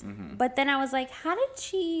badass. But then I was like, how did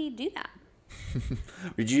she do that?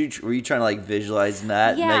 Were you trying to like visualize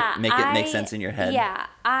that? Yeah, make it make sense in your head? Yeah,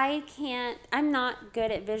 I'm not good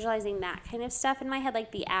at visualizing that kind of stuff in my head,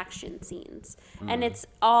 like the action scenes. And it's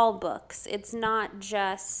all books. It's not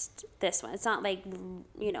just this one. It's not like,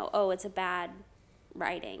 oh, it's a bad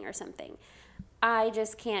writing or something. I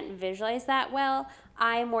just can't visualize that well.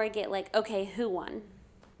 I more get like, okay, who won?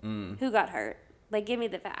 Who got hurt? Like, give me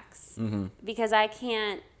the facts. Because I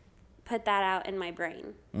can't put that out in my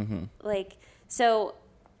brain. Like, so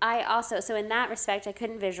in that respect, I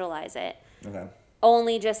couldn't visualize it. Okay.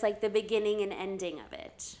 Only just like the beginning and ending of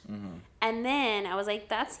it. And then I was like,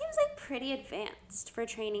 that seems like pretty advanced for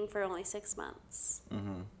training for only 6 months.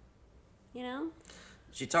 You know?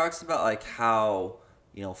 She talks about like how,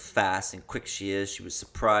 fast and quick she is. She was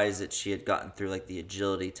surprised that she had gotten through like the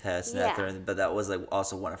agility test and everything, but that was like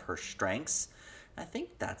also one of her strengths. I think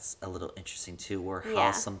that's a little interesting too, where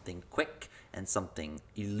how something quick and something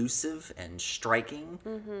elusive and striking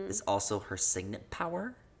is also her signet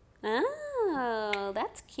power. Oh,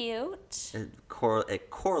 that's cute. It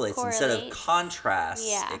correlates instead of contrast.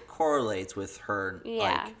 It correlates with her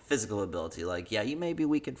like physical ability. Like, you may be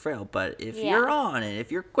weak and frail, but if you're on and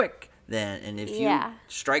if you're quick, then and if you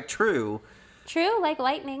strike true, like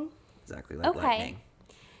lightning. Exactly like lightning.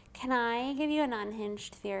 Can I give you an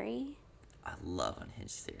unhinged theory? I love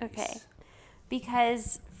unhinged theories. Okay.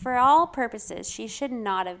 Because for all purposes, she should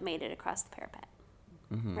not have made it across the parapet.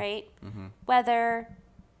 Right? Whether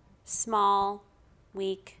small,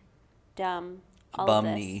 weak, dumb, all of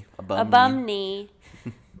this. A bum knee.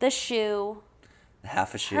 The shoe.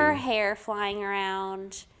 Half a shoe. Her hair flying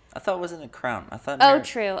around. I thought it wasn't a crown. I thought. Oh,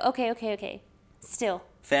 true. Okay. Still.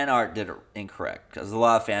 Fan art did it incorrect because a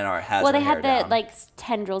lot of fan art has. Well, they her had hair the down.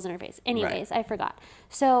 tendrils in her face. Anyways, I forgot.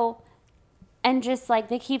 So, and just like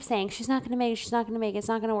they keep saying, she's not going to make it. She's not going to make it. It's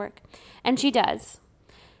not going to work, and she does.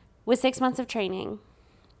 With 6 months of training,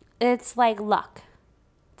 it's like luck.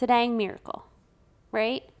 It's a dang miracle,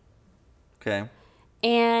 right? Okay.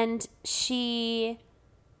 And she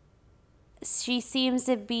seems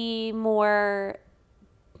to be more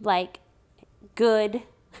like good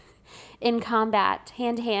in combat,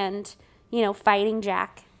 hand to hand, fighting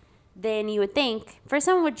Jack than you would think for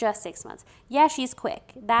someone with just 6 months. Yeah, she's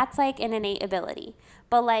quick. That's like an innate ability.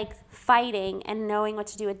 But like fighting and knowing what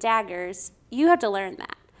to do with daggers, you have to learn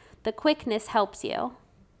that. The quickness helps you,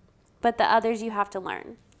 but the others you have to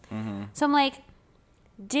learn. So I'm like,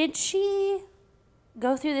 did she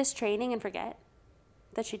go through this training and forget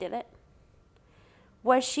that she did it?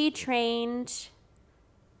 Was she trained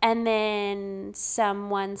and then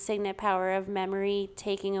someone's signet power of memory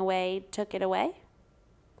took it away?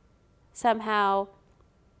 Somehow.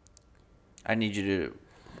 I need you to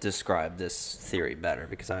describe this theory better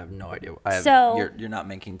because I have no idea. You're not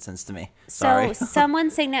making sense to me. Sorry. So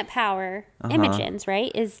someone's signet power, Imogen's,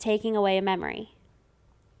 right, is taking away a memory.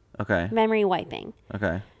 Okay. Memory wiping.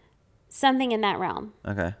 Okay. Something in that realm.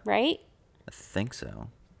 Okay. Right? I think so.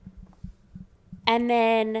 And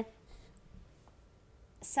then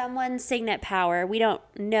someone's signet power, we don't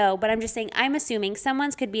know, but I'm just saying, I'm assuming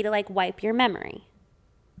someone's could be to like wipe your memory.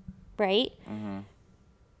 Right?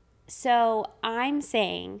 So I'm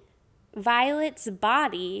saying Violet's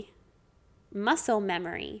body, muscle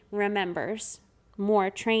memory, remembers more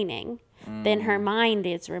training than her mind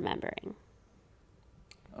is remembering.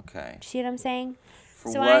 Okay. See what I'm saying?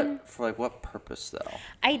 For what purpose though?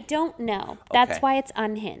 I don't know. That's Okay. why it's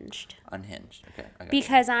unhinged. Unhinged. Okay. I got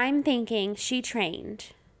Because I'm thinking she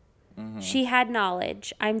trained. She had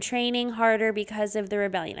knowledge. I'm training harder because of the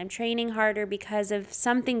rebellion. I'm training harder because of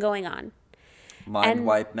something going on. you. Mind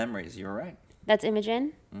wipe memories. You're right. That's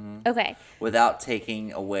Imogen? Okay. Without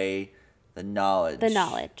taking away the knowledge. The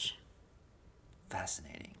knowledge.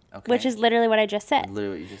 Fascinating. Okay. Which is literally what I just said.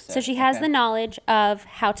 literally what you just said. So she has Okay. the knowledge of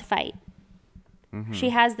how to fight. She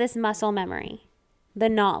has this muscle memory, the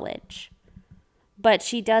knowledge. But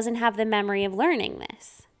she doesn't have the memory of learning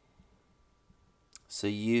this. So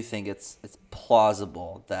you think it's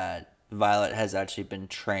plausible that Violet has actually been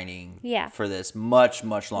training for this much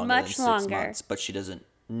longer than 6 months, but she doesn't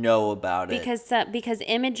know about it because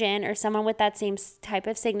Imogen or someone with that same type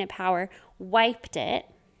of signet power wiped it.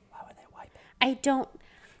 Why would they wipe it?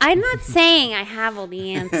 I'm not saying I have all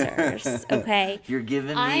the answers, okay? You're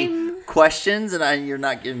giving me questions and you're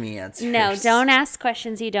not giving me answers. No, don't ask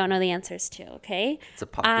questions you don't know the answers to, okay? It's a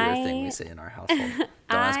popular thing we say in our household. Don't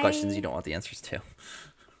ask questions you don't want the answers to.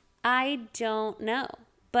 I don't know,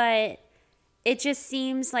 but it just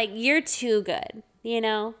seems like you're too good, you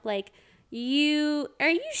know? Like, are you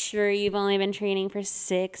sure you've only been training for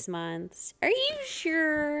 6 months? Are you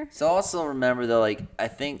sure? So also remember though, like I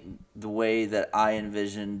think the way that I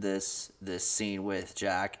envisioned this scene with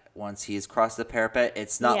Jack once he's crossed the parapet,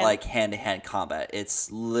 it's not Yeah. like hand to hand combat.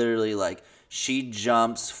 It's literally like she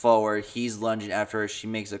jumps forward, he's lunging after her, she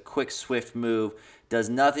makes a quick swift move, does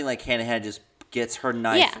nothing like hand to hand, just gets her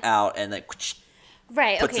knife out and like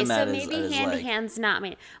Right, puts okay, him so at his maybe hand to leg. hand's not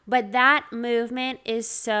made. But that movement is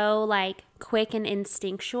so like quick and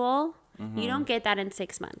instinctual. You don't get that in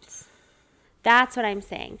 6 months. That's what I'm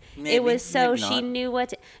saying. Maybe, it was so maybe she not. knew what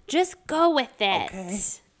to, just go with it. Okay.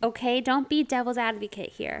 Okay, don't be devil's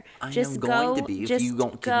advocate here. I Just am go, going to be if just you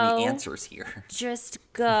don't give go, me answers here. Just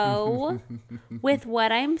go with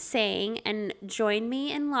what I'm saying and join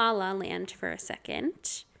me in La La Land for a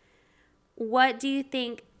second. What do you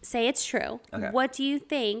think? Say it's true. Okay. What do you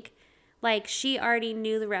think? Like, she already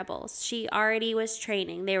knew the rebels. She already was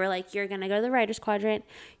training. They were like, you're going to go to the Writer's Quadrant.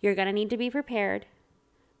 You're going to need to be prepared.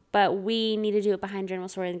 But we need to do it behind General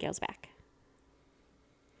Sword and Gale's back.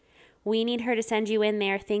 We need her to send you in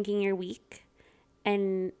there thinking you're weak.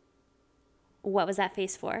 And what was that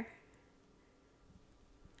face for?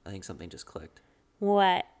 I think something just clicked.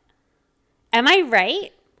 What? Am I right?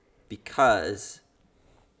 Because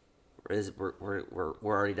we're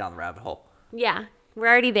already down the rabbit hole. Yeah, we're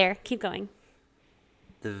already there. Keep going.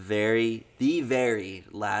 The very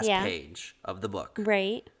last page of the book.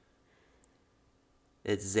 Right.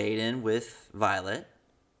 It's Xaden with Violet.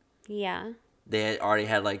 Yeah. They had already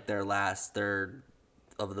had like their last third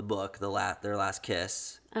of the book, their last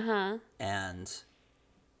kiss. Uh-huh. And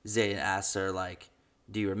Xaden asks her like,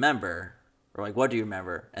 "Do you remember?" Or like, "What do you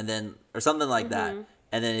remember?" And then or something like that.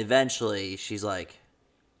 And then eventually she's like,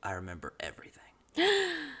 "I remember everything."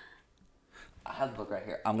 I have the book right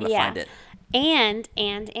here. I'm gonna find it. And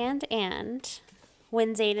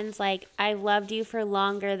when Xaden's like, I loved you for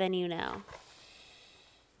longer than you know.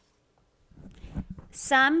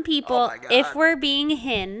 Some people, if we're being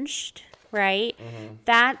hinged, right?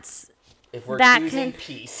 That's If we're that choosing can-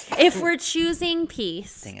 peace. if we're choosing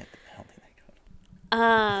peace. Dang it. I don't think that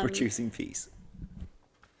could. If we're choosing peace.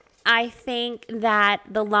 I think that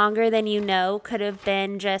the longer than you know could have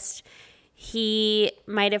been just he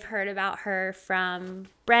might have heard about her from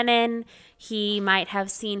Brennan. He might have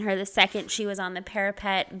seen her the second she was on the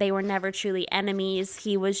parapet. They were never truly enemies.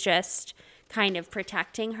 He was just kind of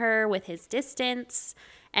protecting her with his distance.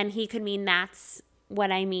 And he could mean that's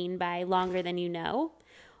what I mean by longer than you know.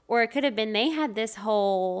 Or it could have been they had this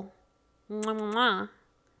whole mwah, mwah, mwah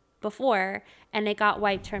before and it got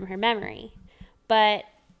wiped from her memory. But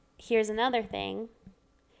here's another thing.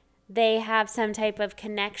 They have some type of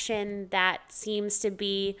connection that seems to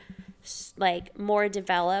be like more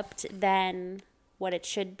developed than what it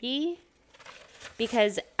should be.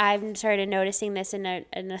 Because I've started noticing this in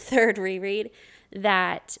a third reread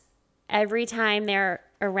that every time they're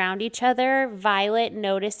around each other, Violet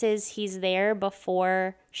notices he's there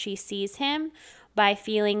before she sees him by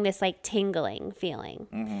feeling this like tingling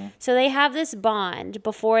feeling. So they have this bond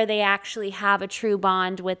before they actually have a true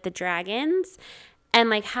bond with the dragons. And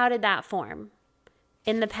like, how did that form?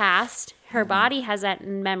 In the past, her body has that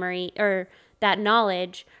memory or that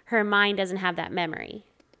knowledge. Her mind doesn't have that memory.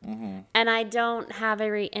 And I don't have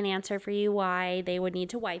an answer for you why they would need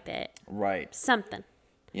to wipe it. Right. Something.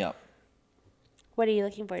 Yep. What are you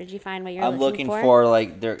looking for? Did you find what you're I'm looking for? looking for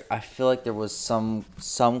like there. I feel like there was some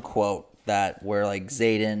quote that where like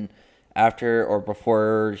Xaden after or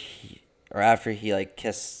before or after he like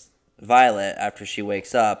kissed Violet after she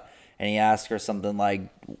wakes up and he asks her something like,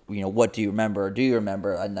 you know, what do you remember? Or do you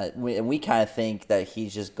remember? And we kind of think that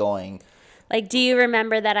he's just going. Like, do you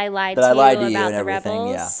remember that I lied to That I lied to you you about and the everything.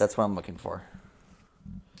 rebels? Yeah, that's what I'm looking for.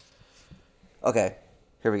 Okay,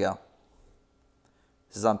 here we go.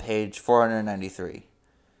 This is on page 493.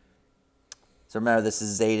 So remember, this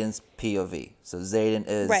is Xaden's POV. So Xaden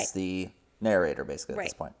is the narrator, basically, at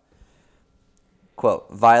this point.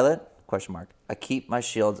 Quote, Violet, question mark, I keep my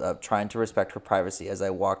shields up, trying to respect her privacy as I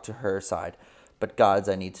walk to her side. But gods,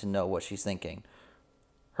 I need to know what she's thinking.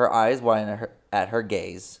 Her eyes widen at her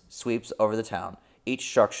gaze, sweeps over the town, each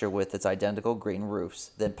structure with its identical green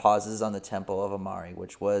roofs, then pauses on the Temple of Amari,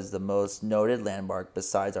 which was the most noted landmark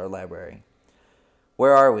besides our library.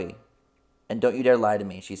 Where are we? And don't you dare lie to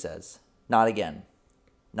me, she says. Not again.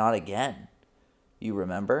 Not again. You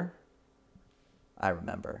remember? I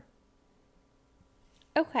remember.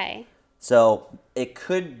 Okay. So it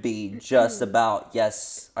could be just about,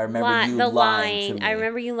 yes, I remember you lying to me. I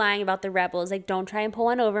remember you lying about the rebels. Like, don't try and pull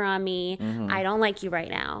one over on me. I don't like you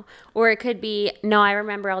right now. Or it could be, no, I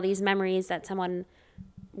remember all these memories that someone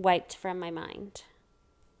wiped from my mind.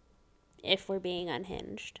 If we're being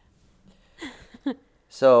unhinged.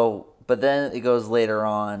 So, but then it goes later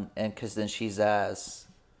on, and because then she says,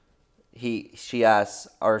 she says,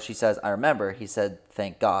 I remember. He said,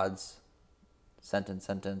 thank gods.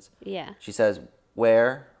 Sentence. Yeah. She says,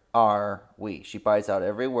 where are we? She bites out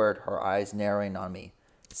every word, her eyes narrowing on me.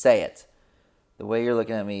 Say it. The way you're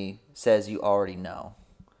looking at me says you already know.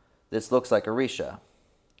 This looks like Orisha.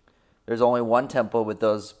 There's only one temple with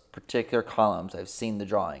those particular columns. I've seen the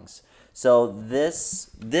drawings. So this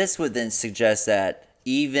would then suggest that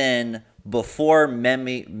even before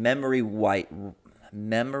memory white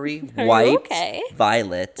okay?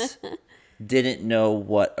 Violet didn't know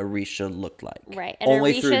what Orisha looked like. Right. And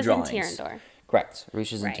only Orisha's through drawings. in Tyrandor. Correct.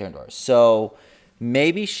 Orisha's Right. in Tyrandor. So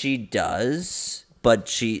maybe she does, but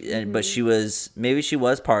she was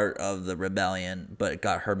part of the rebellion, but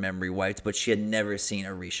got her memory wiped. But she had never seen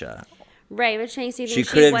Orisha. Right, which makes you think She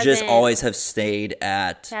could have just always have stayed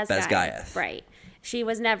at Basgaeth. Right. She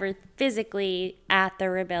was never physically at the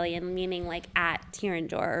rebellion, meaning like at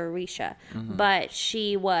Tyrandor or Orisha. But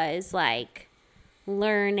she was like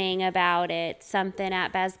learning about it, something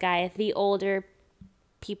at Basgaeth, the older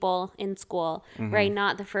people in school, right?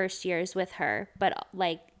 Not the first years with her, but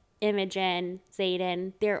like Imogen,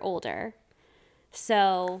 Xaden, they're older.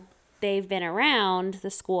 So they've been around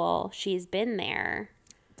the school. She's been there.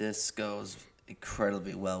 This goes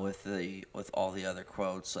incredibly well with all the other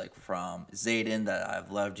quotes, like from Xaden, that I've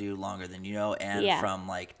loved you longer than you know, and from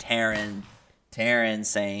like Taryn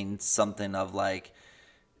saying something of like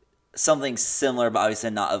something similar, but obviously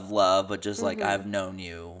not of love, but just like I've known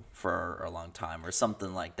you for a long time, or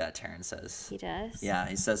something like that. Taryn says He does? Yeah,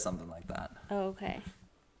 he says something like that. Oh, okay.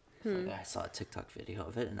 I saw a TikTok video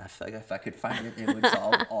of it, and I feel like if I could find it, it would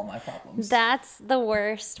solve all my problems. That's the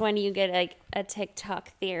worst when you get like a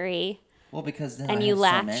TikTok theory. Well, because then And I you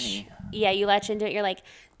have latch, so many. yeah, you latch into it. You're like,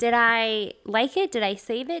 did I like it? Did I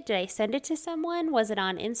save it? Did I send it to someone? Was it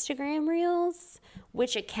on Instagram Reels?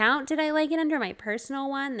 Which account did I like it under? My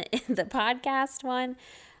personal one, the podcast one.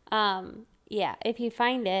 Yeah, if you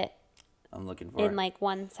find it, I'm looking for in like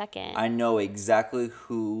 1 second. I know exactly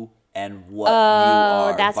who and what you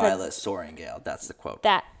are, that's Violet Soaringale. That's the quote.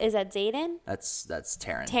 That is that Xaden? That's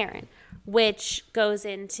Taryn. Taryn, which goes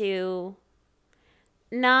into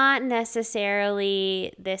not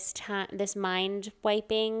necessarily this mind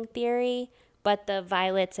wiping theory, but the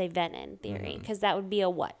Violet's a Venom theory, because that would be a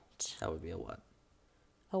what? That would be a what?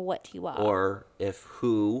 A what you are. Or if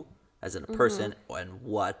who, as in a person, and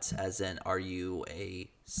what, as in are you a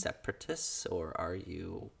separatist or are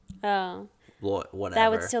you whatever?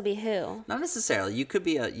 That would still be who? Not necessarily. You could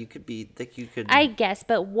be. I guess,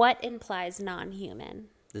 but what implies non-human?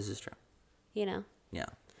 This is true. You know. Yeah.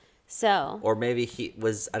 So. Or maybe he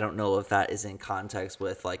was. I don't know if that is in context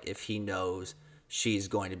with like if he knows she's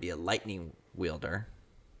going to be a lightning wielder.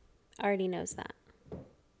 Already knows that.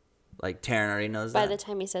 Like Taryn already knows By that. the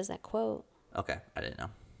time he says that quote. Okay, I didn't know.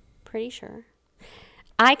 Pretty sure.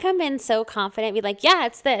 I come in so confident, be like, yeah,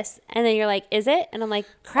 it's this. And then you're like, is it? And I'm like,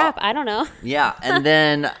 crap, I don't know. Yeah, and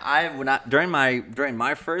then during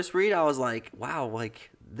my first read, I was like, wow,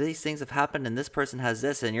 like these things have happened and this person has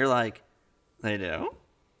this, and you're like, they do?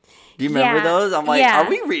 Do you remember those? I'm like, are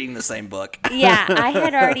we reading the same book? Yeah, I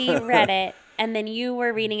had already read it, and then you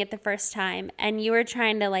were reading it the first time, and you were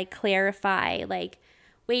trying to like clarify, like,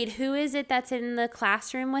 wait, who is it that's in the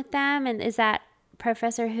classroom with them? And is that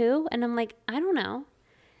Professor who? And I'm like, I don't know.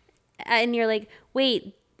 And you're like,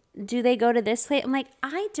 wait, do they go to this place? I'm like,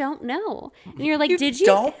 I don't know. And you're like, did you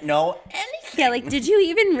don't know anything? Yeah, like, did you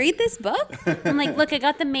even read this book? I'm like, look, I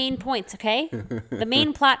got the main points, okay? The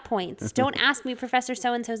main plot points. Don't ask me Professor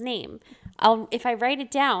so-and-so's name. If I write it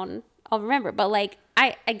down, I'll remember. But like,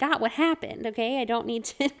 I got what happened, okay? I don't need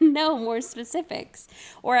to know more specifics.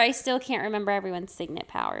 Or I still can't remember everyone's signet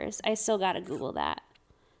powers. I still got to Google that.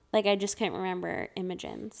 Like, I just can't remember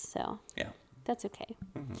Imogen's, so Yeah. That's okay.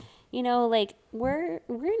 You know, like, we're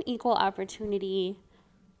an equal opportunity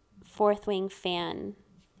Fourth Wing fan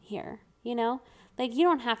here, you know? Like, you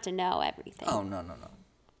don't have to know everything. Oh, no.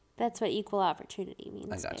 That's what equal opportunity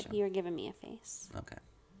means. I gotcha. Babe. You were giving me a face. Okay.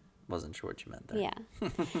 Wasn't sure what you meant there. Yeah.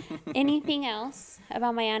 Anything else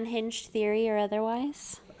about my unhinged theory or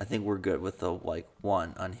otherwise? I think we're good with the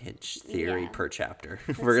one unhinged theory per chapter.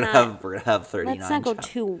 Let's We're gonna have 39. Let's not go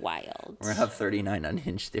too wild. We're gonna have 39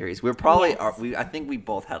 unhinged theories. We're probably Yes. I think we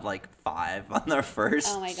both had 5 on our first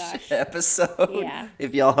Oh my gosh. episode. Yeah.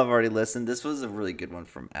 If y'all have already listened, this was a really good one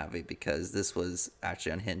from Abby because this was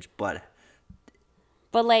actually unhinged, but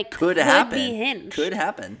could happen. Be hinged. Could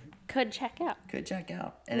happen. Could check out. Could check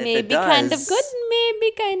out. And Maybe if it does, kind of good,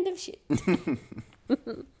 maybe kind of shit.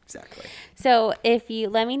 Exactly. So if you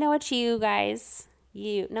let me know what you guys,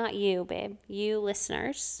 not you, babe, you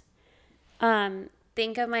listeners,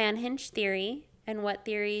 think of my unhinged theory and what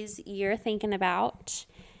theories you're thinking about.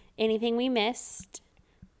 Anything we missed,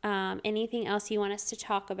 anything else you want us to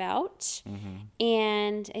talk about. Mm-hmm.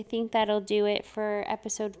 And I think that'll do it for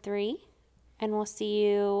episode 3. And we'll see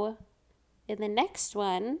you in the next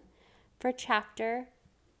one for chapter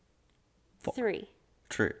 3.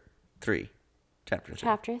 True. 3. Chapter 3.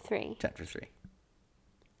 Chapter 3. Chapter 3.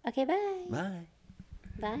 Okay, bye. Bye.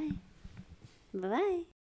 Bye. Bye.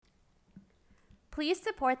 Please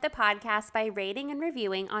support the podcast by rating and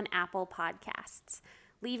reviewing on Apple Podcasts.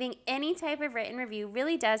 Leaving any type of written review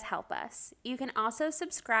really does help us. You can also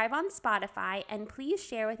subscribe on Spotify and please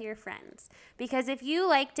share with your friends because if you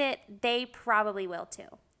liked it, they probably will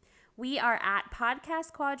too. We are at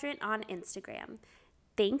Podcast Quadrant on Instagram.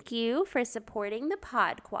 Thank you for supporting the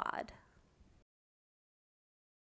Pod Quad.